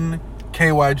fucking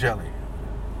KY jelly.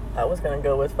 I was gonna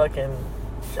go with fucking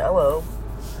Jello.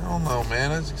 I don't know,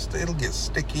 man. It'll get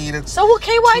sticky. So will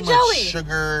KY too jelly. Much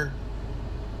sugar.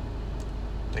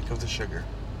 Think of the sugar.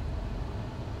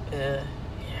 Yeah.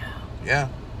 Yeah.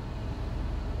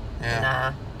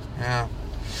 Nah. Yeah.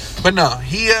 But no,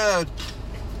 he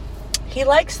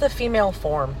likes the female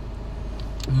form.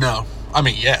 No. I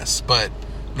mean, yes, but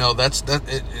no,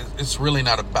 it's really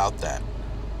not about that.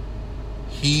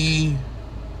 He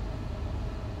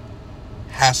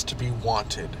has to be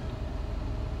wanted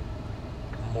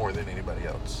more than anybody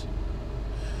else.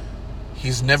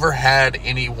 He's never had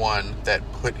anyone that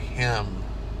put him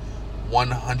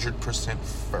 100%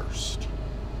 first.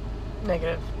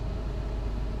 Negative.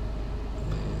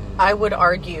 I would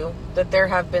argue that there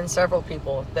have been several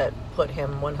people that put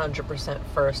him 100%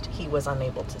 first. He was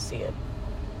unable to see it.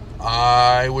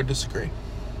 I would disagree.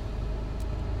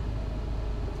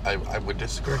 I would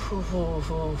disagree.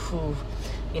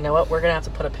 You know what? We're going to have to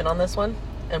put a pin on this one,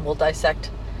 and we'll dissect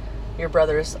your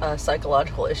brother's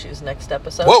psychological issues next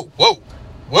episode.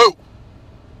 Whoa.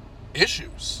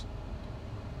 Issues?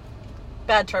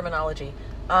 Bad terminology.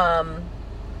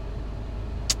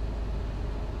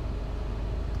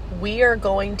 We are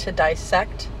going to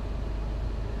dissect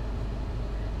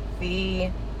the...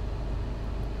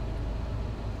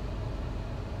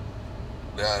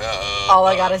 all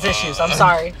I got is issues. I'm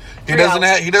sorry. He doesn't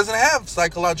have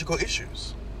psychological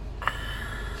issues.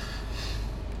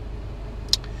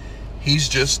 He's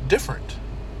just different.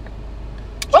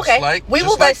 Okay, we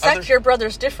will dissect your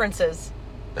brother's differences.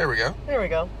 There we go. There we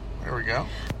go. There we go.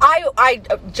 I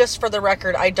just for the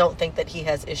record, I don't think that he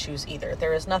has issues either.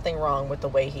 There is nothing wrong with the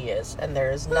way he is, and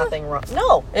there is nothing wrong.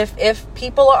 No, if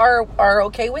people are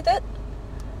okay with it,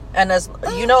 and as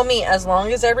you know me, as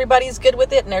long as everybody's good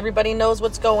with it and everybody knows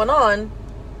what's going on,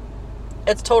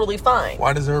 it's totally fine.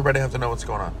 Why does everybody have to know what's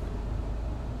going on?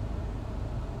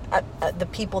 The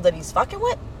people that he's fucking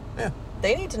with? Yeah.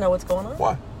 They need to know what's going on.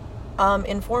 Why?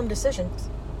 Informed decisions.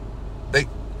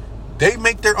 They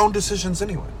make their own decisions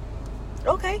anyway.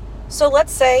 Okay. So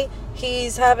let's say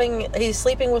he's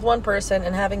sleeping with one person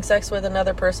and having sex with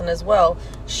another person as well.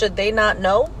 Should they not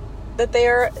know that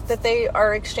they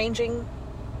are exchanging,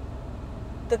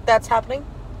 that's happening?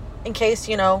 In case,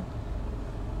 a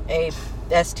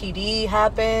STD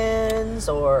happens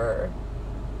or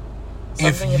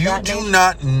something if you do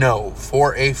not know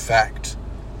for a fact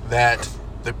that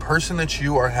the person that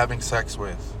you are having sex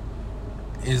with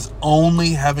is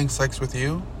only having sex with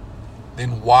you,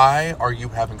 then why are you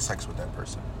having sex with that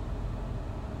person?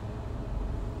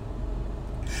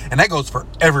 And that goes for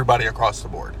everybody across the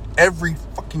board. Every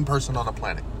fucking person on the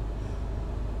planet.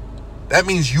 That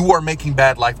means you are making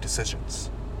bad life decisions.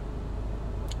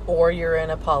 Or you're in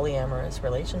a polyamorous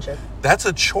relationship. That's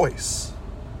a choice.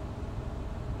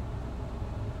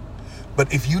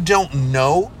 But if you don't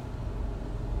know,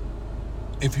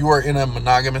 if you are in a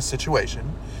monogamous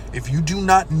situation, if you do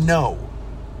not know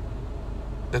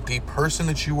that the person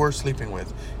that you are sleeping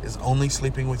with is only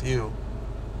sleeping with you.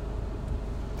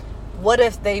 What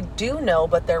if they do know,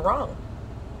 but they're wrong?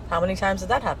 How many times has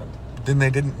that happened? Then they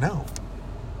didn't know.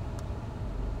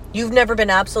 You've never been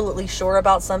absolutely sure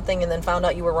about something and then found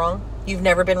out you were wrong? You've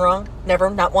never been wrong? Never?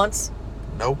 Not once?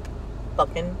 Nope.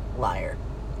 Fucking liar.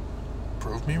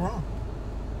 Prove me wrong.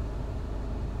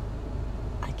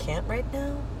 I can't right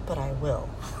now, but I will.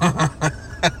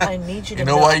 I need you to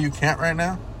know. You know why you can't right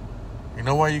now? You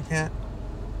know why you can't?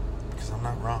 Because I'm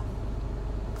not wrong.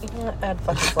 You know what? Add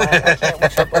fucking flag. I can't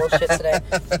with your bullshit today.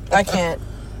 I can't.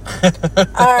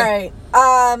 Alright.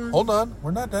 Hold on.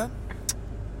 We're not done.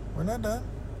 We're not done.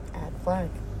 Add flag.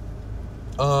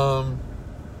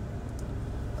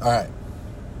 Alright.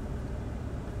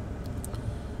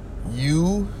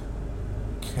 You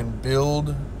can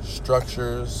build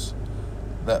structures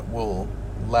that will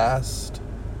last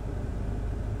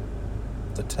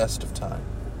the test of time.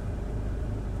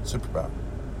 Superpower.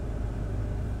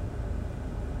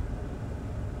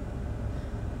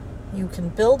 You can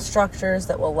build structures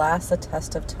that will last the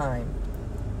test of time,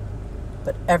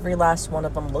 but every last one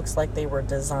of them looks like they were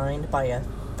designed by a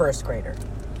first grader.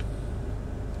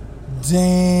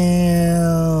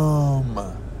 Damn.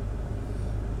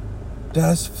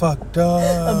 That's fucked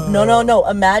up. No.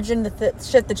 Imagine the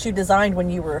shit that you designed when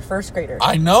you were a first grader.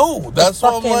 I know. That's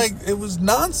why I'm like, it was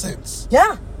nonsense.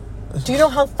 Yeah. Do you know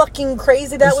how fucking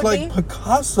crazy that would be? It's like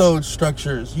Picasso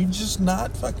structures. You just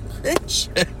not fucking create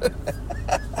shit.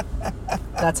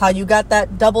 That's how you got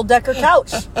that double-decker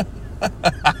couch.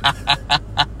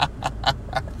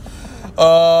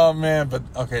 Oh, man. But,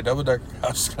 okay, double-decker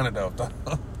couch is kind of dope,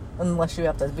 though. Unless you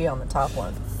have to be on the top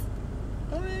one.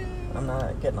 I'm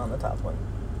not getting on the top one.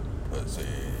 Pussy.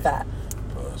 Fat.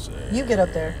 Pussy. You get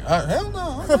up there. Hell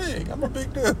no. I'm big. I'm a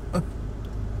big dude.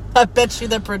 I bet you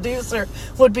the producer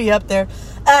would be up there.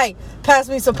 Hey, pass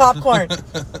me some popcorn.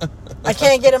 I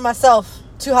can't get it myself.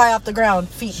 Too high off the ground.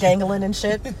 Feet dangling and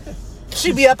shit.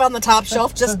 She'd be up on the top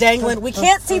shelf just dangling. We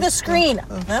can't see the screen.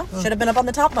 Well, should have been up on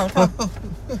the top bunk, huh?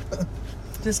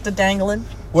 Just a dangling.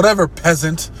 Whatever,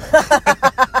 peasant.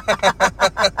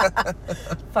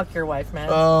 Fuck your wife, man.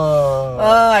 Oh,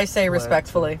 I say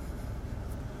respectfully.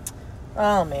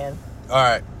 Oh, man.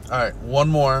 All right. One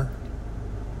more.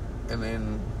 And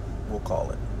then we'll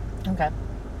call it. Okay.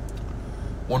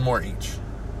 One more each.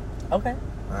 Okay.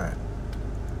 All right.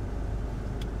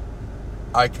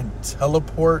 I can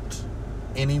teleport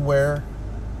anywhere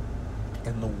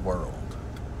in the world.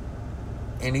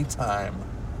 Anytime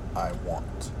I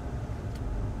want.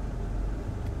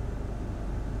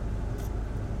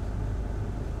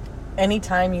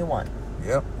 Anytime you want.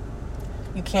 Yep.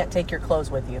 You can't take your clothes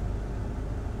with you.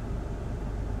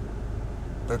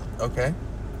 Okay.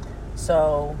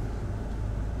 So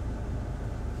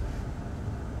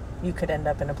you could end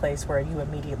up in a place where you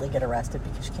immediately get arrested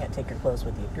because you can't take your clothes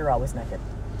with you. You're always naked.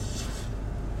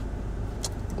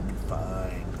 It'll be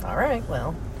fine. All right,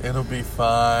 well. It'll be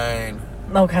fine.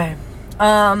 Okay.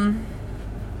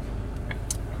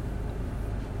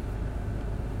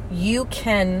 You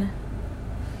can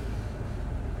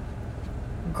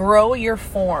grow your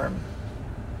form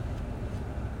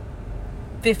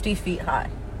 50 feet high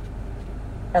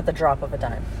at the drop of a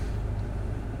dime.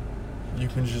 You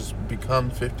can just become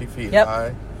 50 feet Yep.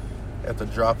 high at the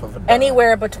drop of a dime.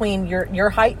 Anywhere between your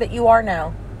height that you are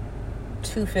now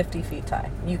to 50 feet high.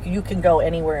 You can go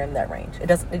anywhere in that range.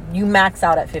 You max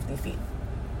out at 50 feet.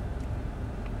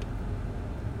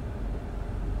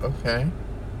 Okay.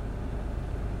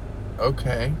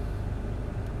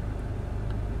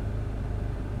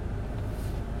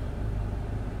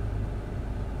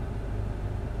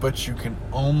 But you can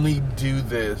only do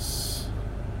this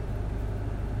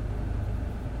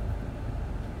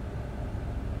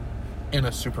in a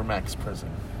supermax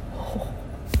prison.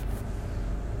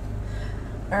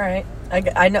 All right.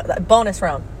 I know. Bonus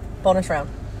round.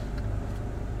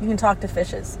 You can talk to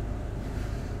fishes.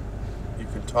 You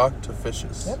can talk to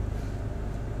fishes. Yep.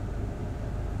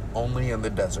 Only in the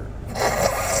desert.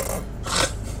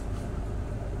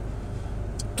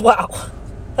 Wow.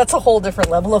 That's a whole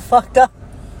different level of fucked up.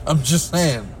 I'm just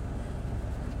saying.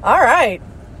 All right.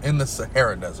 In the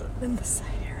Sahara Desert. In the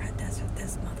Sahara Desert.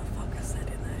 This motherfucker said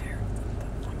in the Sahara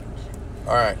Desert.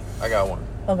 All right. I got one.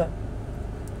 Okay.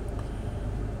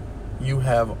 You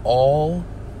have all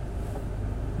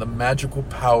the magical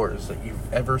powers that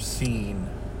you've ever seen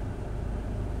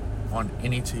on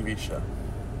any TV show.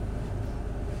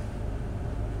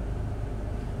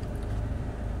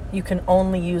 You can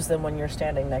only use them when you're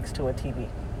standing next to a TV.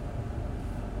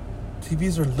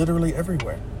 TVs are literally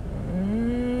everywhere.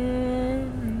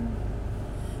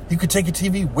 You could take a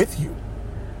TV with you.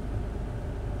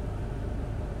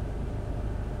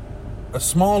 A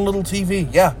small little TV.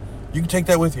 Yeah, you can take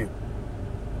that with you.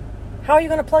 How are you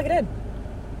going to plug it in?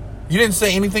 You didn't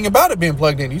say anything about it being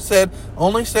plugged in. You said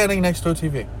only standing next to a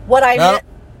TV. What I meant...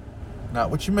 Not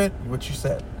what you meant, what you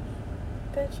said.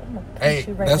 Bitch, I'm gonna punch hey,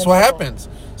 you right that's in what the happens.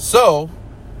 So,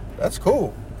 that's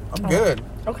cool. I'm good.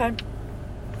 Okay.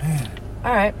 Man.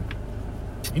 All right.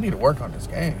 You need to work on this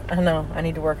game. I know. I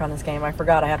need to work on this game. I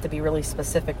forgot I have to be really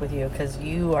specific with you because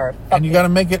you are fucking... And you got to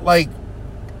make it like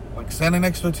standing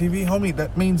next to a TV, homie.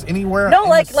 That means anywhere. No, in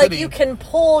like the city. you can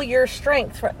pull your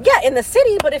strength from... Yeah, in the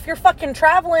city, but if you're fucking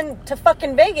traveling to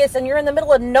fucking Vegas and you're in the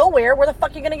middle of nowhere, where the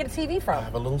fuck are you going to get a TV from? I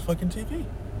have a little fucking TV.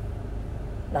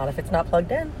 Not if it's not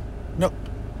plugged in. No.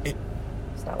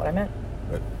 It's not what I meant.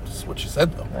 That's what you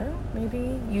said, though. Well,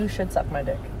 maybe you should suck my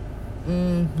dick.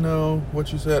 No.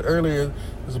 What you said earlier,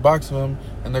 there's a box of them,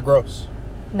 and they're gross.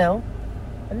 No.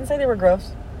 I didn't say they were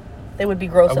gross. They would be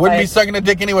gross I wouldn't be sucking a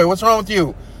dick anyway. What's wrong with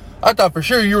you? I thought for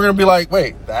sure you were going to be like,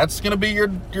 wait, that's going to be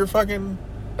your fucking...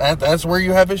 That's where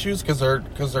you have issues because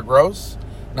they're gross?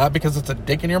 Not because it's a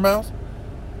dick in your mouth?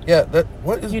 Yeah,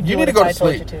 you need to go to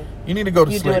sleep. You need to go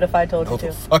to sleep. You do it if I told you to.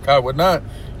 No, the fuck I would not.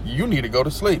 You need to go to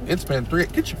sleep. It's been 3...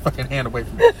 Get your fucking hand away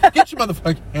from me. Get your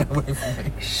motherfucking hand away from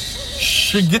me.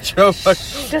 Shh. Get your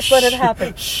fucking... Just let it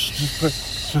happen.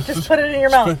 Just put it in your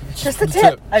mouth. Just the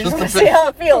tip. I just want to see how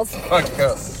it feels. Fuck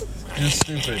up. You're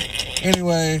stupid.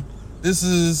 Anyway, this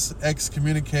is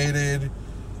Excommunicated.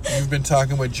 You've been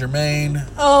talking with Jermaine.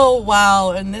 Oh,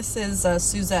 wow. And this is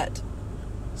Suzette.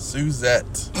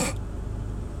 Suzette.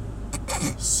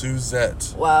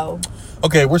 Wow.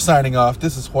 Okay, we're signing off.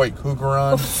 This is Hoyt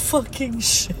Cougaron. Oh, fucking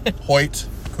shit. Hoyt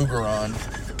Cougaron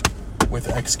with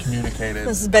Excommunicated.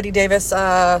 This is Betty Davis signing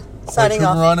off.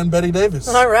 Cougaron and Betty Davis.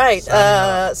 All right.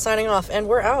 Signing off. And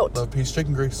we're out. Love, peace,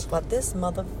 chicken grease. But this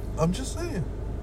mother... I'm just saying.